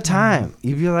all the time.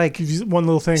 You'd be like, one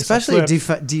little thing, especially a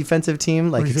defensive team,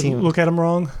 like a team. Look at him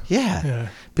wrong. Yeah.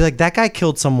 Be like, that guy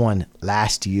killed someone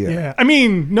last year. Yeah. I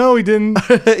mean, no, he didn't.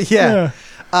 Yeah.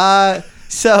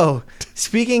 So,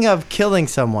 speaking of killing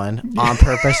someone on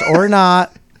purpose or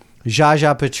not,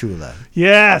 Jaja Pachula.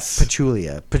 Yes.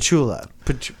 Pachulia.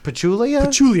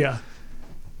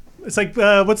 It's like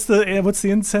what's the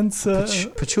incense?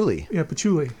 Patchouli. Yeah,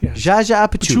 patchouli. Yeah. Jaja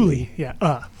Patchouli. Yeah.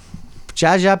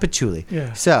 Jaja Patchouli.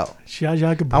 Yeah. So,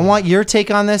 Jaja Gabon. I want your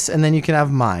take on this, and then you can have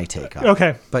my take on it.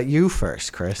 Okay. But you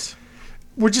first, Chris.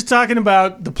 We're just talking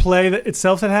about the play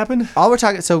itself that happened. All we're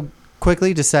talking. So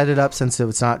quickly to set it up, since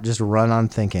it's not just run on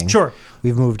thinking. Sure.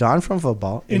 We've moved on from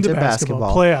football into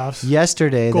basketball. Playoffs.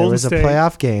 Yesterday there Golden was a State,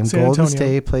 playoff game. San Golden Antonio.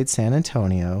 State played San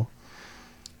Antonio.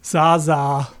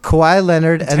 Zaza. Kawhi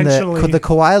Leonard and Intentionally. the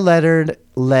Kawhi Leonard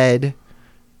led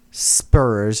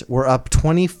Spurs were up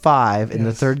 25 in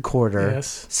the third quarter.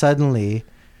 Yes. Suddenly,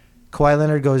 Kawhi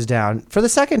Leonard goes down for the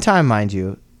second time, mind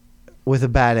you, with a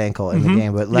bad ankle in the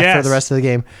game, but left for the rest of the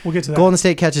game. We'll get to that. Golden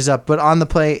State catches up, but on the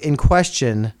play in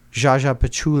question, Jaja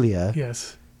Pachulia.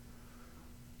 Yes.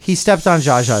 He stepped on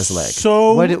Jaja's leg.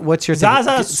 So what's your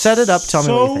Zaza thing? Set it up. Tell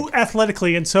me what you think. So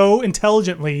athletically and so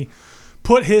intelligently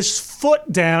put his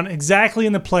foot down exactly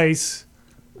in the place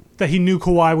that he knew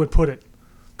Kawhi would put it.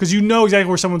 Because you know exactly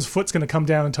where someone's foot's going to come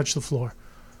down and touch the floor.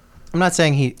 I'm not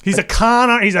saying He's a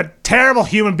con. He's a terrible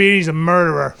human being. He's a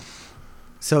murderer.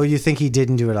 So you think he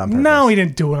didn't do it on purpose? No, he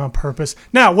didn't do it on purpose.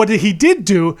 Now, what he did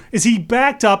do is he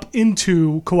backed up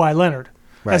into Kawhi Leonard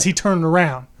as he turned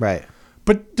around. Right.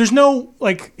 But there's no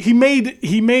he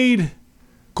made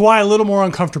Kawhi a little more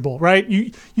uncomfortable, right?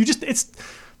 You just this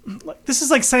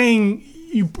is like saying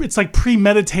it's like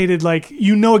premeditated, like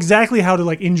you know exactly how to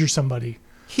like injure somebody.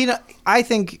 I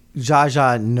think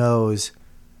Jaja knows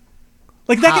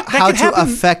like that how could to happen.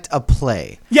 affect a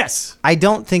play. Yes. I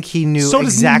don't think he knew So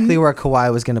does exactly where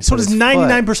Kawhi was going to put his So does foot.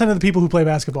 99% of the people who play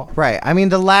basketball. Right. I mean,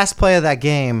 the last play of that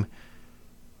game,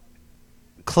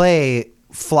 Clay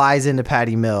flies into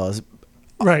Patty Mills.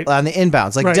 Right. On the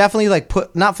inbounds. Definitely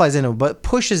not flies into him, but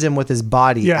pushes him with his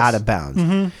body out of bounds.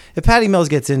 Mm-hmm. If Patty Mills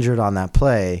gets injured on that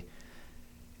play,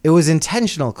 it was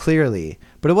intentional, clearly,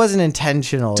 but it wasn't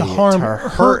intentional to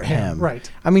hurt him. Right.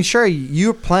 I mean, sure,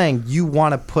 you're playing, you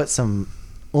want to put some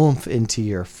oomph into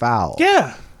your foul.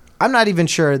 Yeah. I'm not even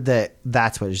sure that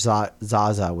that's what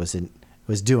Zaza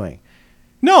was doing.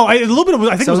 No, a little bit of,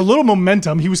 I think it was So- a little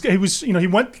momentum. He was, he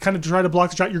went kind of to try to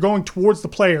block the shot. You're going towards the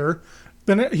player.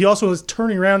 Then he also was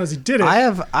turning around as he did it.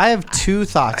 I have two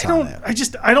thoughts on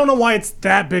it. I don't know why it's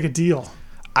that big a deal.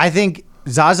 I think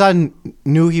Zaza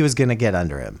knew he was going to get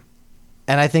under him.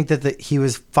 And I think that he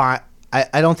was fine.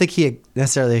 I don't think he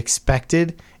necessarily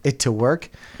expected it to work.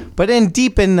 But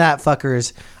deep in that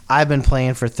fucker's, I've been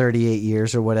playing for 38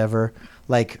 years or whatever,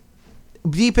 like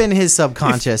deep in his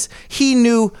subconscious, he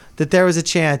knew that there was a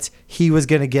chance he was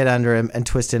going to get under him and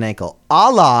twist an ankle.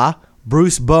 A la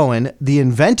Bruce Bowen, the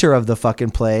inventor of the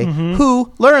fucking play,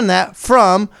 who learned that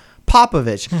from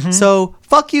Popovich. So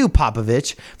fuck you,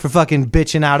 Popovich, for fucking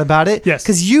bitching out about it. Yes.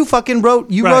 Because you fucking wrote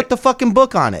the fucking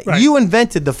book on it. Right. You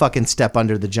invented the fucking step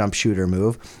under the jump shooter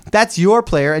move. That's your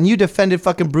player, and you defended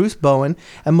fucking Bruce Bowen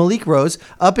and Malik Rose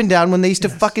up and down when they used to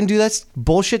fucking do that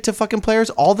bullshit to fucking players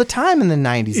all the time in the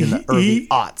 90s and the early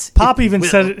aughts. Pop even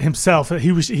said it himself. That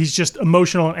he's just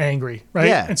emotional and angry, right?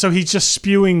 Yeah. And so he's just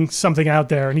spewing something out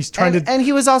there, and he's trying to. And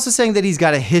he was also saying that he's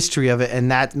got a history of it,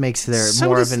 and that makes there So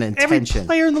more does of an every intention.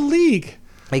 player in the league.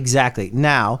 Exactly.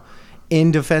 Now,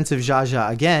 in defense of Jaja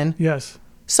again, Yes.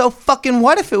 so fucking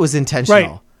what if it was intentional?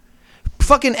 Right.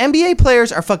 Fucking NBA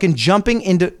players are fucking jumping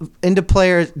into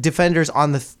defenders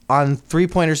on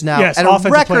 3-pointers now Yes, at a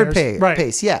offensive record players. Right.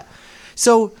 pace. Yeah.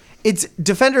 So it's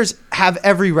defenders have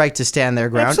every right to stand their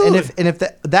ground, Absolutely. and if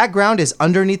that ground is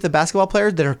underneath the basketball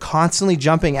players that are constantly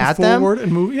jumping at them, Forward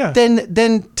and move. Yeah.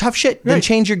 then tough shit. Then Right.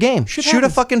 change your game. Shit Shoot a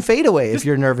happens. fucking fadeaway if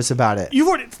you're nervous about it. You've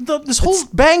already this whole It's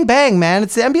bang bang, man.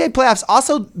 It's the NBA playoffs.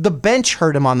 Also, the bench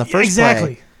hurt him on the first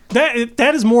exactly play.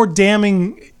 that is more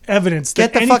damning evidence.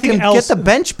 Get than the anything fucking else. get the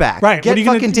bench back. Right. What Get are you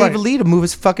gonna- fucking David right. Lee to move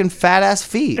his fucking fat ass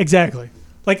feet. Exactly.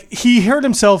 Like he hurt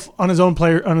himself on his own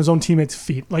teammates'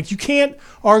 feet. Like you can't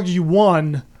argue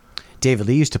one. David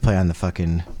Lee used to play on the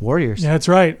fucking Warriors. Yeah, that's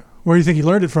right. Where do you think he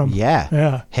learned it from? Yeah.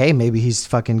 Yeah. Hey, maybe he's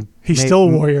fucking. He's still a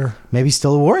warrior. Maybe he's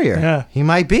still a warrior. Yeah. He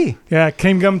might be. Yeah,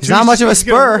 Kane Gum. He's not much of a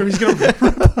spur. He's gonna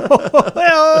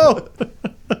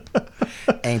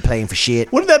Ain't playing for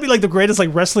shit. Wouldn't that be like the greatest like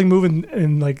wrestling move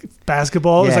in like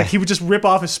basketball? It's Yeah. like he would just rip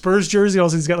off his Spurs jersey.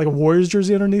 Also, he's got like a Warriors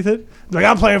jersey underneath it. Like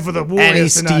I'm playing for the Warriors And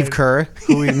he's tonight. Steve Kerr,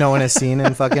 who no one has seen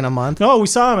in fucking a month. No, we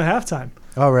saw him at halftime.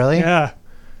 Oh, really? Yeah,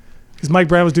 because Mike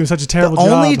Brown was doing such a terrible The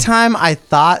job. only time I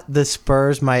thought the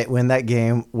Spurs might win that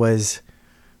game was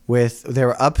they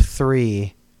were up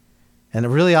 3,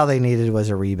 and really all they needed was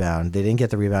a rebound. They didn't get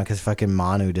the rebound because fucking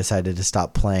Manu decided to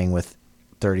stop playing with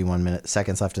 31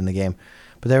 seconds left in the game.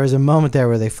 But there was a moment there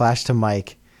where they flashed to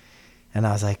Mike, and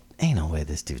I was like, ain't no way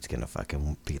this dude's gonna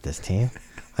fucking beat this team.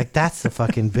 Like that's the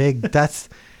fucking that's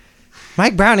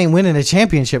Mike Brown ain't winning a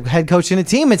championship head coaching a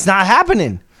team. It's not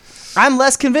happening. I'm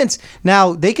less convinced.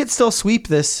 Now they could still sweep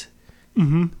this,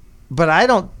 but I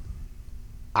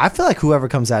feel like whoever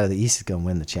comes out of the East is gonna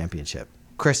win the championship.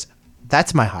 Chris,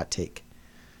 that's my hot take.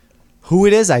 Who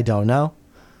it is, I don't know.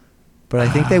 But I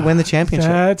think they win the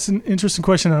championship. That's an interesting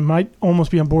question. I might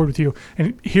almost be on board with you.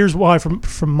 And here's why, from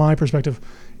my perspective,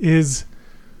 is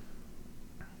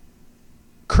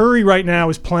Curry right now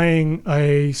is playing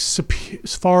a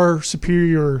far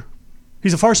superior.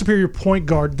 He's a far superior point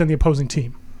guard than the opposing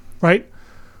team, right?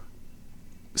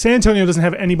 San Antonio doesn't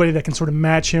have anybody that can sort of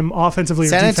match him offensively.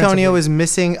 San or Antonio defensively. is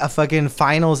missing a fucking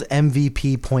Finals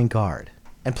MVP point guard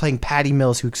and playing Patty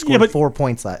Mills, who scored but 4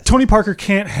 points last. Tony Parker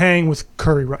can't hang with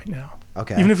Curry right now.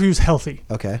 Okay. Even if he was healthy.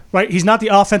 Okay. Right? He's not the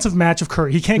offensive match of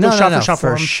Curry. He can't go No, shot no, for shot for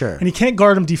for him. sure. And he can't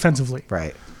guard him defensively.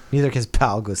 Right. Neither can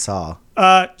Pal Gasol.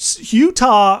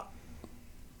 Utah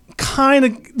kind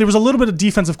of, there was a little bit of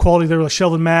defensive quality there with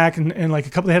Sheldon Mack and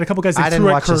like they had a couple guys they I threw didn't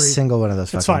at watch Curry. a single one of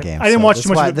those That's fucking fine. games. I didn't watch that's too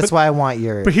much why, of it, That's but- why I want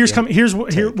your. But here's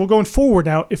take. we're going forward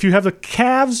now. If you have the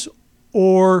Cavs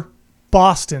or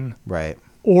Boston Right.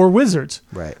 or Wizards,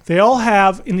 Right. they all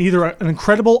have either an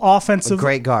incredible offensive A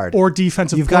great guard. or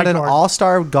defensive You've point got an guard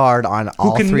all-star guard on who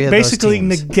all can three of basically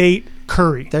those teams. negate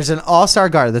Curry. There's an all-star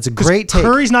guard. That's a 'Cause great take.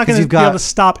 Curry's not 'cause going to you've be able got- to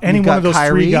stop any you've one got of those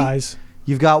Kyrie, three guys.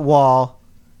 You've got Wall,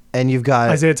 and you've got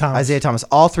Isaiah Thomas.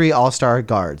 All three all-star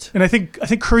guards. And I think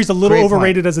Curry's a little Great point.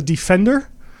 overrated as a defender,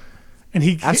 and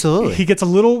Absolutely. he gets a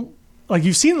little like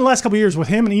you've seen in the last couple of years with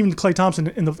him and even Klay Thompson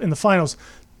in the finals,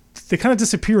 they kind of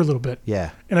disappear a little bit.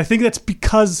 Yeah. And I think that's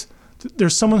because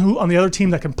there's someone who on the other team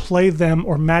that can play them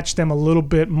or match them a little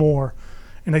bit more,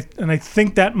 and I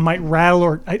think that might rattle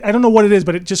or I don't know what it is,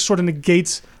 but it just sort of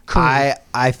negates Curry.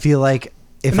 I feel like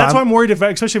if and that's why I'm worried if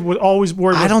especially with always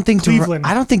worried. I don't think Cleveland.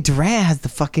 I don't think Durant has the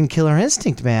fucking killer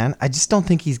instinct, man. I just don't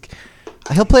think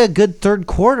he'll play a good third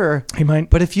quarter. He might.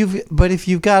 But if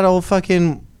you've got old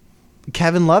fucking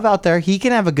Kevin Love out there. He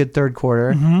can have a good third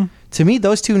quarter. Mm-hmm. To me,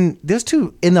 those two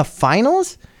in the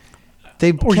finals,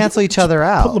 they Or cancel you each other Put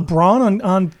out. LeBron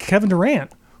on Kevin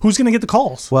Durant. Who's going to get the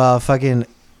calls? Well, fucking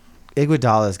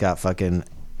Iguodala's got fucking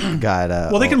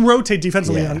Well, they can rotate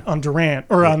defensively Yeah. on Durant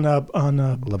or on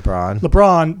LeBron.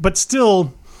 LeBron, but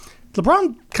still,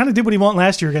 LeBron kind of did what he wanted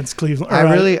last year against Cleveland. I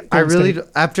really, Golden State.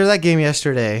 after that game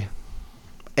yesterday,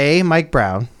 A, Mike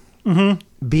Brown,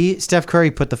 B, Steph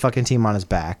Curry put the fucking team on his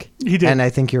back. He did. And I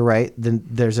think you're right. Then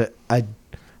there's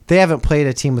they haven't played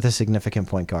a team with a significant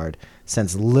point guard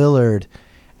since Lillard,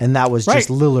 and that was just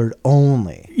Right. Lillard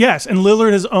only. Yes, and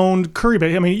Lillard has owned Curry. But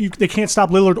I mean, they can't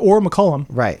stop Lillard or McCollum.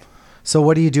 Right. So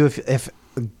what do you do if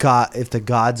the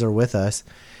gods are with us,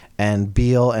 and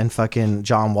Beal and fucking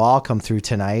John Wall come through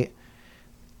tonight,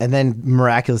 and then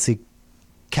miraculously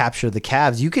capture the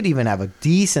Cavs? You could even have a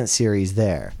decent series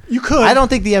there. You could. I don't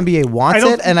think the NBA wants I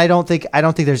don't- it, and I don't think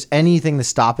there's anything that's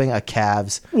stopping a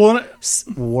Cavs Well,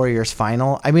 Warriors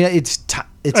final. I mean, it's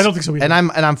I don't think so either. and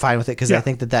I'm fine with it because Yeah. I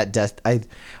think I think Just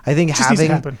needs to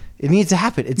having happen. it needs to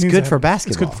happen. It's Needs good to for happen.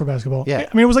 basketball. It's good for basketball. Yeah.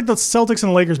 I mean, it was like the Celtics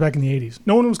and the Lakers back in the 80s.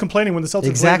 No one was complaining when the Celtics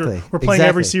Exactly. and Lakers were playing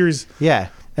every series. Yeah,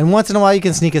 and once in a while you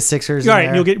can sneak a Sixers. in Right, there.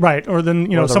 and you'll get right, or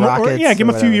then Or the someone, Rockets give them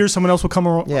or a few whatever. years, someone else will come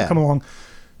along.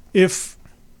 If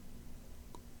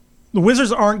the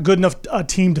Wizards aren't good enough a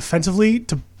team defensively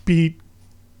to beat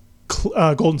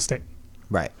Golden State,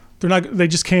 right. they're not. They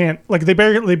just can't. Like they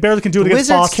barely can do it The against Wizards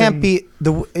Boston. can't beat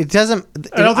the. It doesn't.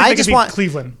 I don't think they just can beat want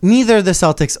Cleveland. Neither the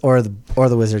Celtics or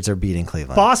the Wizards are beating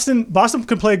Cleveland. Boston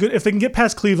can play good if they can get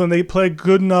past Cleveland. They play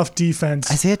good enough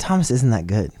defense. Isaiah Thomas isn't that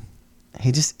good.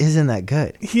 He just isn't that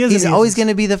good. He's He always isn't. going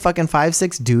to be the fucking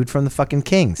 5'6" dude from the fucking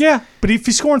Kings. Yeah, but if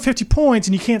he's scoring 50 points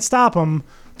and you can't stop him,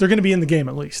 they're going to be in the game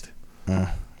at least.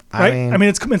 Right? I mean,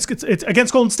 it's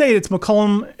against Golden State. It's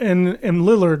McCollum and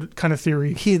Lillard kind of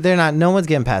theory. they're not. No one's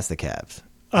getting past the Cavs.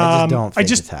 I just don't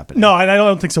think it's happening. No, and I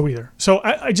don't think so either. So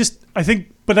I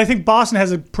think Boston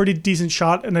has a pretty decent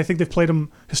shot, and I think they've played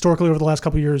them historically over the last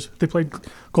couple of years. They played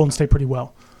Golden State pretty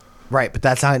well. Right, but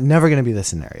that's never going to be the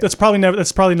scenario. That's probably not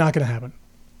going to happen.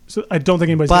 So I don't think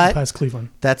anybody's getting past Cleveland.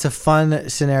 That's a fun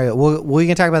scenario. We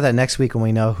can talk about that next week when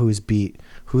we know who's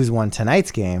won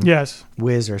tonight's game. Yes.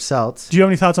 Wiz or Celts. Do you have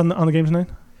any thoughts on the game tonight?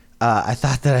 I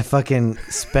thought that I fucking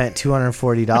spent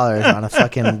 $240 on a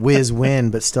fucking Wiz win,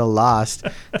 but still lost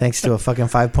thanks to a fucking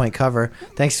 5-point cover.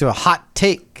 Thanks to a hot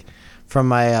take from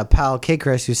my pal K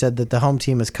Chris, who said that the home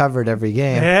team is covered every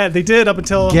game. Yeah, they did up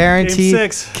until Guaranteed,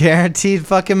 Game 6. guaranteed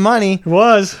fucking money. It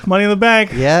was money in the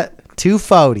bank. Yeah,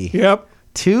 240. Yep.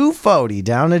 240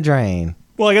 down the drain.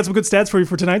 Well, I got some good stats for you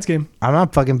for tonight's game. I'm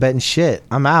not fucking betting shit.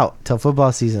 I'm out till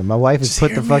football season. My wife has Just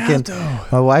put hear the me fucking. out, though.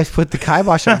 My wife put the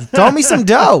kibosh on. Throw me some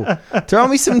dough. Throw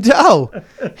me some dough.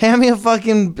 Hand me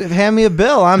a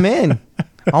bill. I'm in.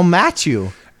 I'll match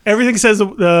you. Everything says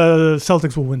the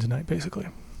Celtics will win tonight, basically.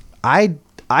 I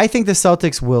think the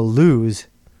Celtics will lose,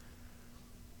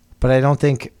 but I don't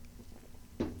think.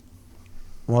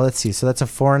 Well, let's see. So that's a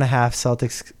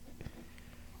 4.5.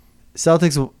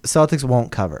 Celtics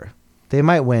won't cover. They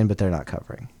might win, but they're not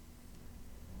covering,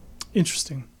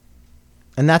 Interesting.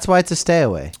 and that's why it's a stay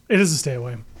away. It is a stay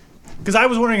away. Because I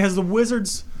was wondering, did the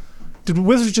Wizards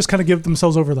just kind of give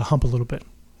themselves over the hump a little bit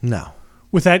No,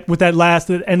 with that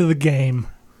at end of the game?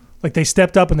 Like they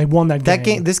stepped up and they won that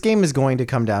game. This game is going to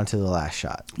come down to the last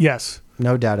shot. Yes.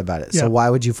 No doubt about it. Yeah. So why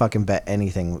would you fucking bet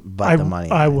anything but the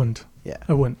money? I wouldn't. Yeah.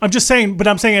 I wouldn't. I'm just saying, but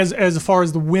I'm saying as far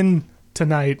as the win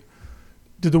tonight,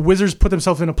 did the Wizards put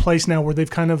themselves in a place now where they've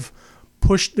kind of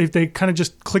pushed, they kind of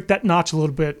just clicked that notch a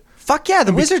little bit? Fuck yeah,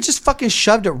 the Wizards just fucking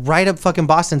shoved it right up fucking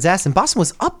Boston's ass, and Boston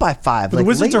was up by 5. But Like the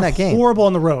Wizards late in are that game. horrible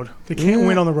on the road. They can't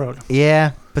win on the road.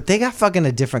 Yeah, but they got fucking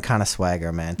a different kind of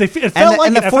swagger, man. It felt like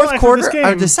and it. the I felt fourth like quarter, this game-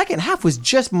 or the second half was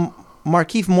just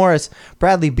Markieff Morris,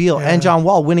 Bradley Beal, Yeah. and John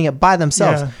Wall winning it by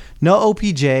themselves. Yeah. No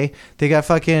OPJ. They got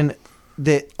fucking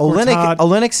Todd.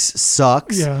 Olenek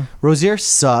sucks. Yeah. Rozier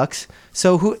sucks.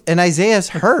 So who? And Isaiah's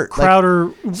hurt.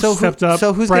 Crowder so who- stepped up.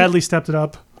 so who's Bradley stepped it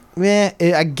up. Yeah,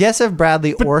 I guess if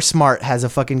Bradley or Smart has a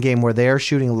fucking game where they are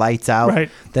shooting lights out, Right.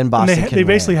 then And Boston can they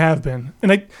basically win. have been.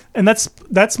 And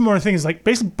that's more the thing is like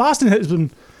basically Boston has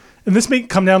been, and this may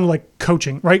come down to like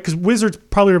coaching, right? Because Wizards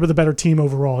probably are the better team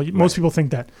overall. Most people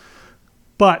think that.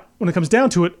 But when it comes down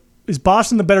to it, is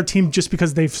Boston the better team just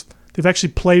because they've actually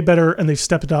played better and they've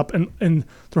stepped it up and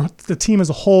the team as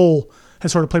a whole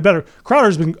has sort of played better.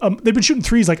 Crowder's been they've been shooting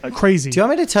threes like crazy. Do you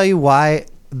want me to tell you why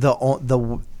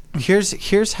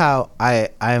here's how I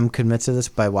am convinced of this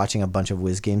by watching a bunch of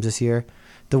Wiz games this year.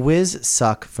 The Wiz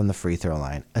suck from the free throw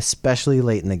line, especially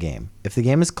late in the game. If the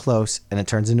game is close and it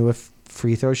turns into a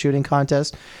free throw shooting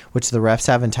contest, which the refs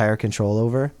have entire control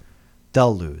over,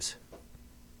 they'll lose.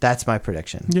 That's my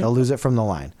prediction. Yeah. They'll lose it from the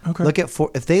line. Okay. Look at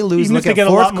if they lose, Even look if they at get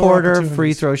a lot fourth more quarter opportunities.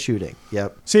 free throw shooting.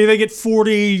 Yep. Say they get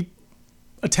 40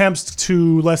 attempts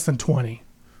to less than 20.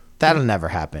 That'll never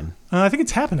happen. I think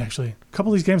it's happened actually. A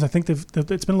couple of these games, I think it's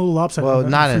been a little lopsided. Well,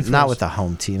 on not free throws. with the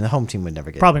home team. The home team would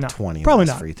never get Probably not. 20 Probably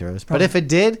less not. free throws. Probably But if it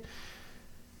did,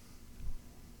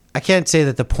 I can't say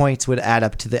that the points would add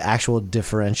up to the actual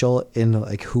differential in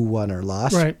like who won or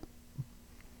lost. Right.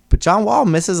 But John Wall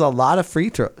misses a lot of free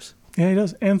throws. Yeah, he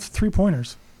does, and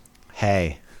 3-pointers.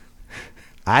 Hey,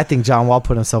 I think John Wall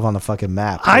put himself on the fucking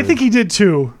map. I dude. think he did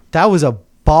too. That was a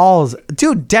balls,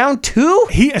 dude. Down 2.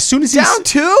 As soon as Down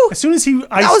 2. as soon as he,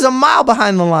 That was a mile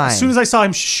behind the line. as soon as I saw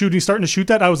him starting to shoot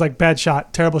that, I was like, bad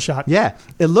shot, terrible shot. Yeah,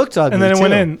 it looked ugly. And then it too.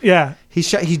 went in. Yeah. He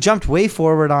jumped way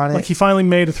forward on it. Like he finally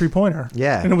made a 3-pointer.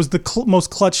 Yeah. And it was the most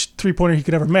clutch 3-pointer he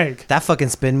could ever make. That fucking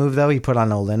spin move though he put on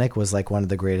Olynyk was like one of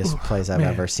the greatest plays I've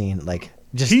man. ever seen. Like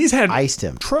just He's had iced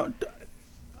him.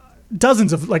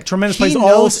 Dozens of like tremendous plays. He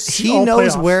all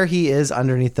knows playoffs. where he is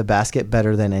underneath the basket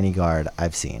better than any guard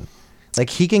I've seen. Like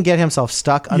he can get himself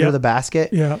stuck under Yep. the basket.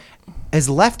 Yeah. His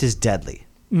left is deadly.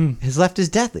 His left is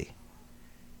deadly.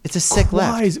 It's a sick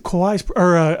left.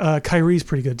 Kyrie's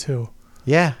pretty good too.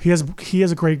 Yeah. He has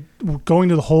a great going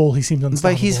to the hole. He seems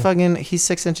unstoppable. But he's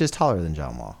 6 inches taller than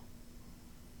John Wall.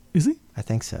 Is he? I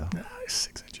think so. Nah, he's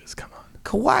 6 inches. Come on.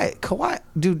 Kawhi,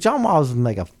 dude, John Wall's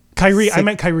like a Kyrie. I sick-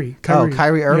 meant Kyrie. Oh,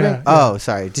 Kyrie Irving? Yeah, yeah. Oh,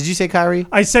 sorry. Did you say Kyrie?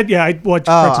 I said yeah. I watched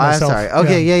Oh, corrected I'm myself. sorry.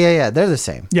 Okay, yeah. They're the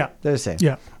same. Yeah. They're the same.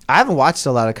 Yeah. I haven't watched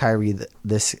a lot of Kyrie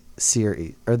this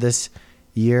series or this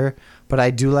year, but I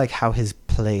do like how his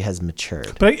play has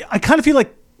matured. But I kind of feel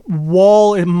like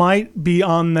Wall, it might be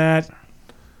on that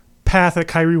path that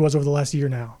Kyrie was over the last year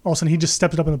now. All of a sudden, he just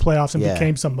stepped it up in the playoffs and Yeah.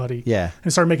 became somebody. Yeah.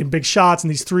 And started making big shots and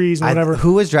these threes and whatever.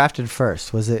 Who was drafted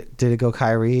first? Did it go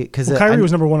Kyrie? Because Kyrie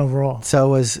was number 1 overall. So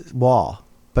was Wall.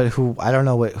 But who? I don't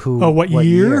know who. Oh, what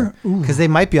year? Ooh. Because they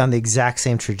might be on the exact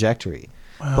same trajectory.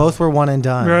 Both were one and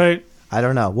done. Right. I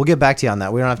don't know. We'll get back to you on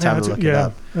that. We don't have time to look it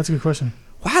up. That's a good question.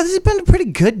 Wow, this has been a pretty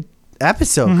good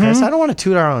episode, Chris. I don't want to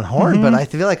toot our own horn, but I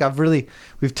feel like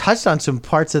we've touched on some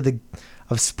parts of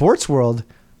sports world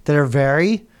that are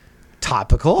very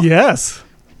topical. Yes.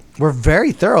 We're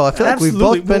very thorough. I feel like we've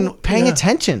Absolutely. both been Well, paying yeah.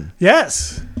 attention.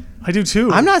 Yes. I do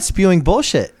too. I'm not spewing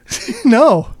bullshit.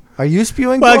 No. Are you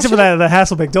spewing Well, bullshit? except for the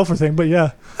Hasselbeck Dilfer thing, but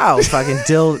yeah. Oh, fucking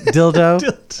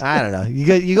dildo. I don't know.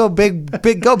 You go big,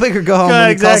 go big or go home. Yeah, when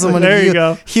he calls exactly. someone There you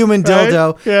go. human Right?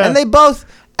 dildo. Yeah. And they both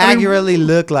I mean, accurately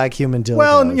look like human dildos.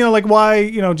 Well, and, like why,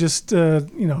 just,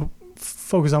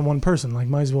 focus on one person. Like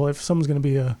might as well, if someone's going to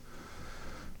be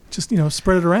just,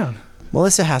 spread it around.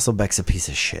 Melissa Hasselbeck's a piece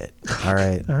of shit. All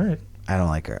right. All right. I don't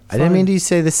like her. I Fine. didn't mean to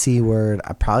say the C word.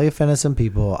 I probably offended some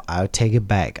people. I would take it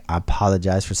back. I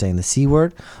apologize for saying the C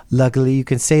word. Luckily, you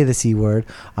can say the C word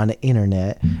on the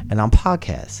internet and on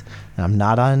podcasts. And I'm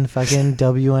not on fucking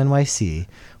WNYC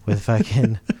with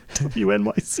fucking...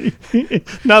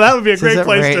 WNYC. Now that would be a great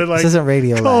place to This isn't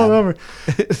Radio call it Lab. over.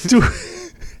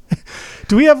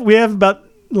 Do we have about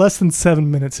less than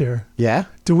 7 minutes here? Yeah?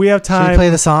 Do we have Should time we play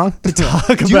the song? to talk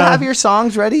about? Do you have your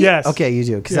songs ready? Yes. Okay, you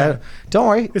do. Because Yeah. don't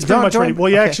worry. It's pretty Don't- much don't- ready. Well,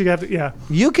 you okay. actually have to. Yeah,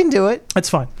 You can do it. that's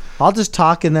fine. I'll just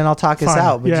talk and then I'll talk us Fine,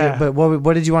 out. But, yeah. but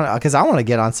what did you want? Because I want to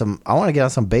get on some. I want to get on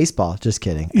some baseball. Just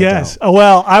kidding. I Yes. don't. Oh,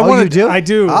 well, I Oh, want you do? I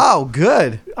do. Oh,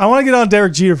 good. I want to get on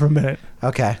Derek Jeter for a minute.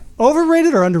 Okay.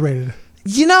 Overrated or underrated?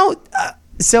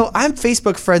 So I'm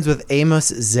Facebook friends with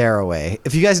Amos Zaraway.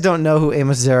 If you guys don't know who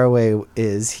Amos Zaraway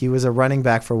is, he was a running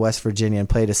back for West Virginia and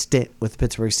played a stint with the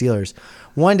Pittsburgh Steelers.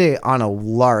 One day on a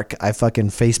lark, I fucking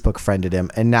Facebook friended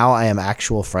him, and now I am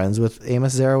actual friends with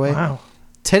Amos Zaraway. Wow.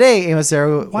 Today, Amos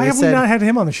Zaraway Why have said, we not had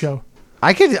him on the show?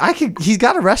 I could. He's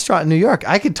got a restaurant in New York.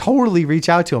 I could totally reach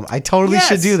out to him. I totally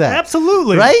should do that.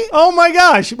 Absolutely. Right? Oh my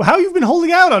gosh. How you've been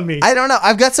holding out on me? I don't know.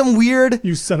 I've got some weird.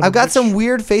 You son of a I've got bitch. some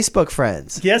weird Facebook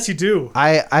friends. Yes, you do.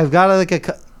 I've got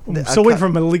I'm still waiting for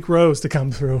Malik Rose to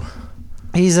come through.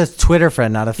 He's a Twitter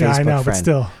friend, not a Facebook Yeah, I know, friend. but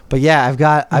still. But yeah, I've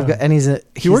got, and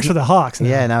He works for the Hawks now.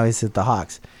 Yeah, now he's at the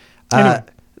Hawks. Anyway.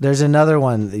 There's another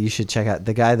one that you should check out.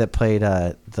 The guy that played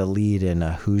the lead in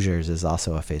Hoosiers is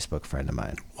also a Facebook friend of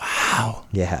mine. Wow.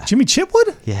 Yeah. Jimmy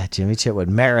Chitwood? Yeah, Jimmy Chitwood.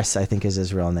 Maris, I think, is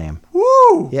his real name.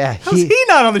 Woo. Yeah, How's he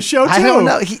not on the show, too? I don't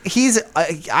know. He's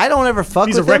I don't ever fuck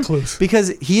He's with a him recluse. because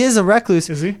he is a recluse.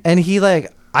 Is he? And he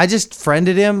I just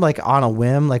friended him on a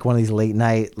whim, like one of these late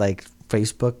night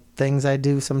Facebook things I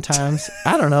do sometimes.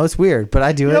 I don't know. It's weird, but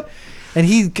I do Yep. it. And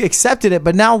he accepted it,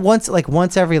 but now once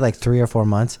every 3 or 4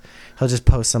 months, he'll just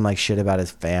post some shit about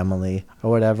his family or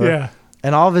whatever. Yeah.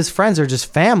 And all of his friends are just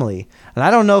family. And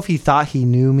I don't know if he thought he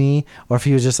knew me or if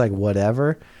he was just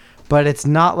whatever. But it's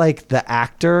not like the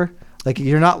actor Like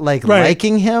you're not like Right.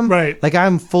 liking him. Right. Like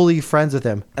I'm fully friends with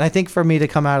him. And I think for me to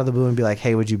come out of the blue and be like,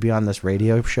 hey, would you be on this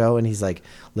radio show? And he's like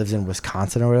lives in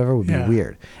Wisconsin or whatever would be Yeah.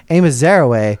 weird. Amos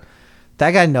Zaraway,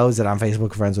 that guy knows that I'm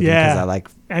Facebook friends with him Yeah. because I like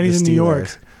And he's the in New York.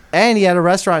 Steelers. And he had a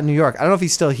restaurant in New York. I don't know if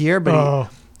he's still here, but Oh,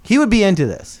 he would be into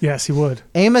this. yes, he would.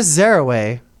 Amos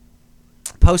Zaraway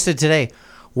posted today,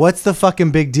 what's the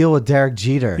fucking big deal with Derek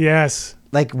Jeter? Yes.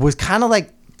 Like was kind of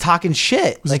like talking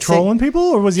shit. Was like he trolling people,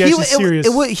 or was he actually serious?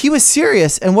 He was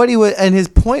serious, and what he was, and his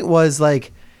point was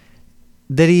like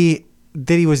that he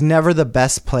was never the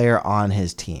best player on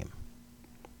his team.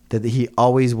 That he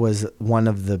always was one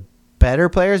of the better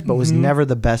players, but was never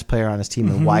the best player on his team.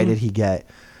 And why did he get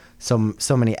so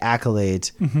many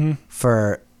accolades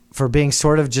for being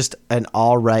sort of just an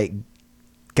all right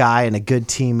guy and a good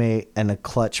teammate and a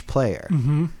clutch player?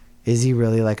 Is he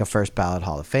really like a first ballot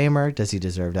Hall of Famer? Does he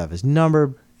deserve to have his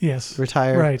number Yes.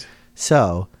 retired? Right.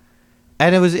 So,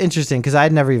 and it was interesting because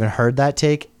I'd never even heard that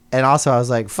take. And also I was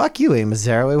like, fuck you, Amos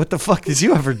Zaraway. What the fuck did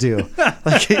you ever do?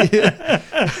 Like,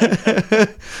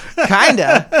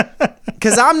 kinda.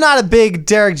 Because I'm not a big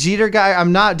Derek Jeter guy.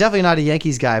 I'm definitely not a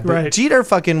Yankees guy. But Right. Jeter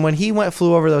fucking, when he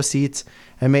flew over those seats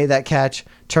and made that catch,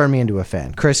 turned me into a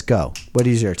fan. Chris, go. What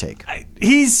is your take? I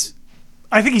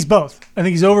think he's both. I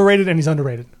think he's overrated and he's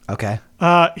underrated. Okay.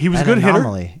 He was a An good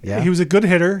anomaly, hitter. yeah. He was a good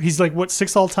hitter. He's like, what,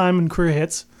 6th all time in career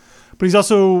hits, but he's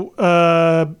also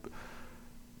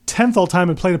 10th all time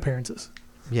in plate appearances.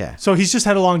 Yeah. So he's just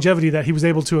had a longevity that he was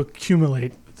able to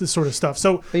accumulate this sort of stuff.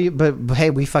 So But hey,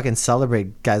 we fucking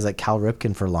celebrate guys like Cal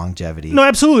Ripken for longevity. no,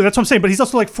 absolutely, that's what I'm saying. But he's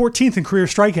also like 14th in career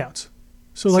strikeouts.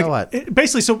 So like, what?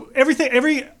 Basically, so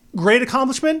every great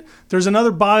accomplishment, there's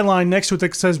another byline next to it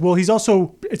that says, well,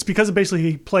 it's because of basically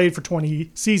he played for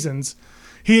 20 seasons.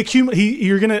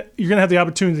 You're gonna have the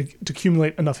opportunity to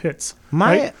accumulate enough hits.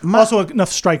 Right? Also enough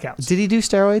strikeouts. Did he do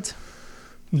steroids?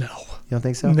 No, You don't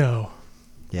think so? no.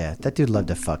 Yeah, that dude loved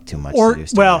to fuck too much Or to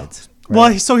do well, steroids.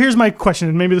 well. So here's my question,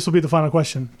 and maybe this will be the final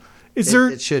question.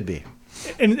 It should be.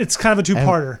 And it's kind of a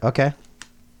two-parter. Okay.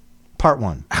 Part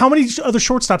one, How many other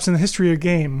shortstops in the history of the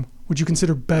game would you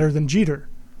consider better than Jeter?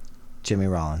 Jimmy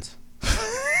Rollins.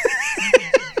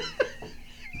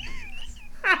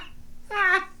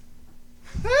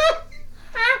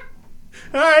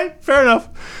 All right, fair enough.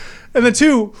 And then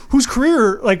 2, whose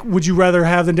career would you rather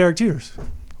have than Derek Jeter's,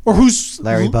 or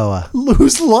Larry Boa.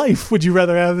 whose life would you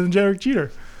rather have than Derek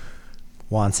Jeter?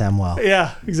 Juan Samuel.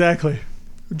 Yeah, exactly.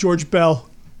 George Bell.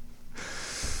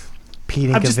 Pete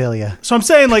I'm just- Incaviglia. So I'm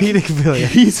saying Pete Incaviglia.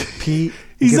 he's He's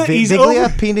he's Incaviglia?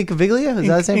 over- Pete Incaviglia? Is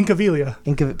that his name? Incaviglia.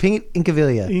 Pete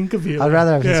Incaviglia. Incaviglia. I'd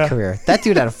rather have Yeah. his career. That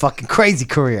dude had a fucking crazy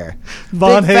career.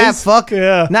 Von Big fat Hayes? fuck.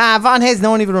 Yeah. Nah, Von Hayes,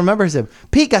 no one even remembers him.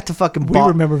 Pete got to fucking We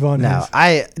remember Von No,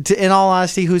 Hayes. in all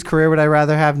honesty, whose career would I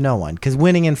rather have? No one. Because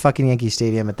winning in fucking Yankee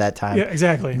Stadium at that time. Yeah,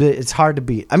 exactly. It's hard to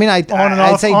beat. I mean, I'd On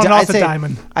and say off the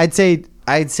diamond. I'd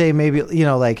say maybe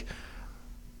like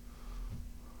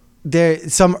there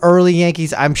some early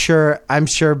Yankees. I'm sure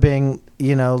being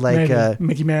like Maybe.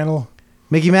 Mickey Mantle,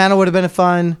 Mickey Mantle would have been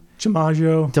fun.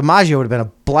 DiMaggio. DiMaggio would have been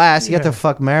a blast. You got Yeah. to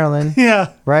fuck Maryland, Yeah.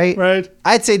 right? Right.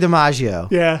 I'd say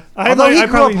DiMaggio. Yeah. Although he I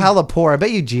grew probably- up hella poor, I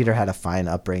bet you Jeter had a fine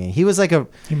upbringing. He was like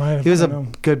He might have. he was I a don't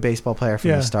know. good baseball player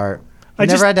from Yeah. the start. I He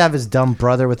never just- had to have his dumb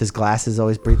brother with his glasses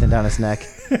always breathing down his neck.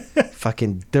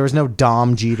 Fucking, there was no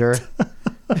Dom Jeter.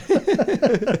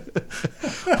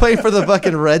 Playing for the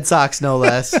fucking Red Sox, no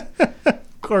less.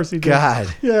 Of course he did. God,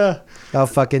 Yeah. oh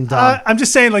fucking Dom. I'm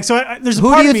just saying, there's a Who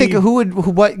part do you of me,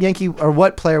 think? What Yankee or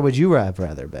what player would you have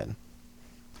rather been?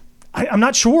 I'm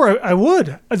not sure I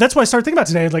would. That's why I started thinking about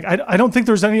today. I don't think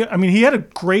there's any. I mean, he had a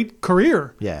great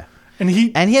career, Yeah, and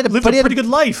he had to lived but a he had pretty to- good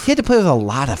life. He had to play with a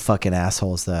lot of fucking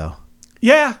assholes, though.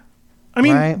 Yeah, I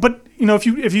mean, Right. but if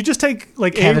you just take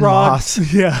Kevin A-Rod,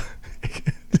 Moss. yeah,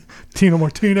 Tino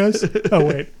Martinez. Oh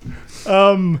wait,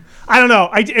 I don't know.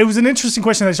 It was an interesting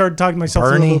question. I started talking to myself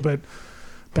through Bernie. a little bit.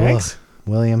 Banks. Ugh,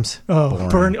 Williams. Oh,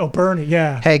 Boring. Bernie.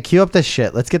 Yeah. Hey, cue up this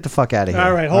shit. Let's get the fuck out of here.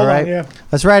 All right, hold on, yeah.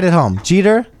 Let's ride it home.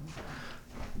 Jeter,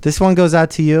 this one goes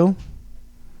out to you.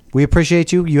 We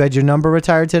appreciate you. You had your number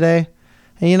retired today.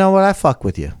 And you know what? I fuck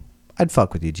with you. I'd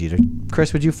fuck with you, Jeter.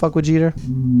 Chris, would you fuck with Jeter?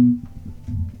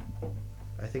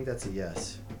 I think that's a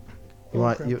yes. You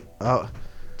want crap. you? Oh,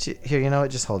 here. You know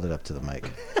what? Just hold it up to the mic.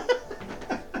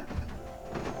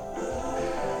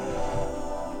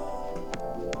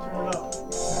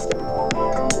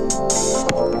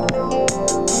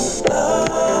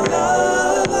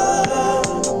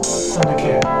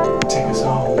 Thundercat, take us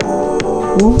home.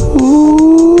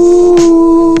 Ooh.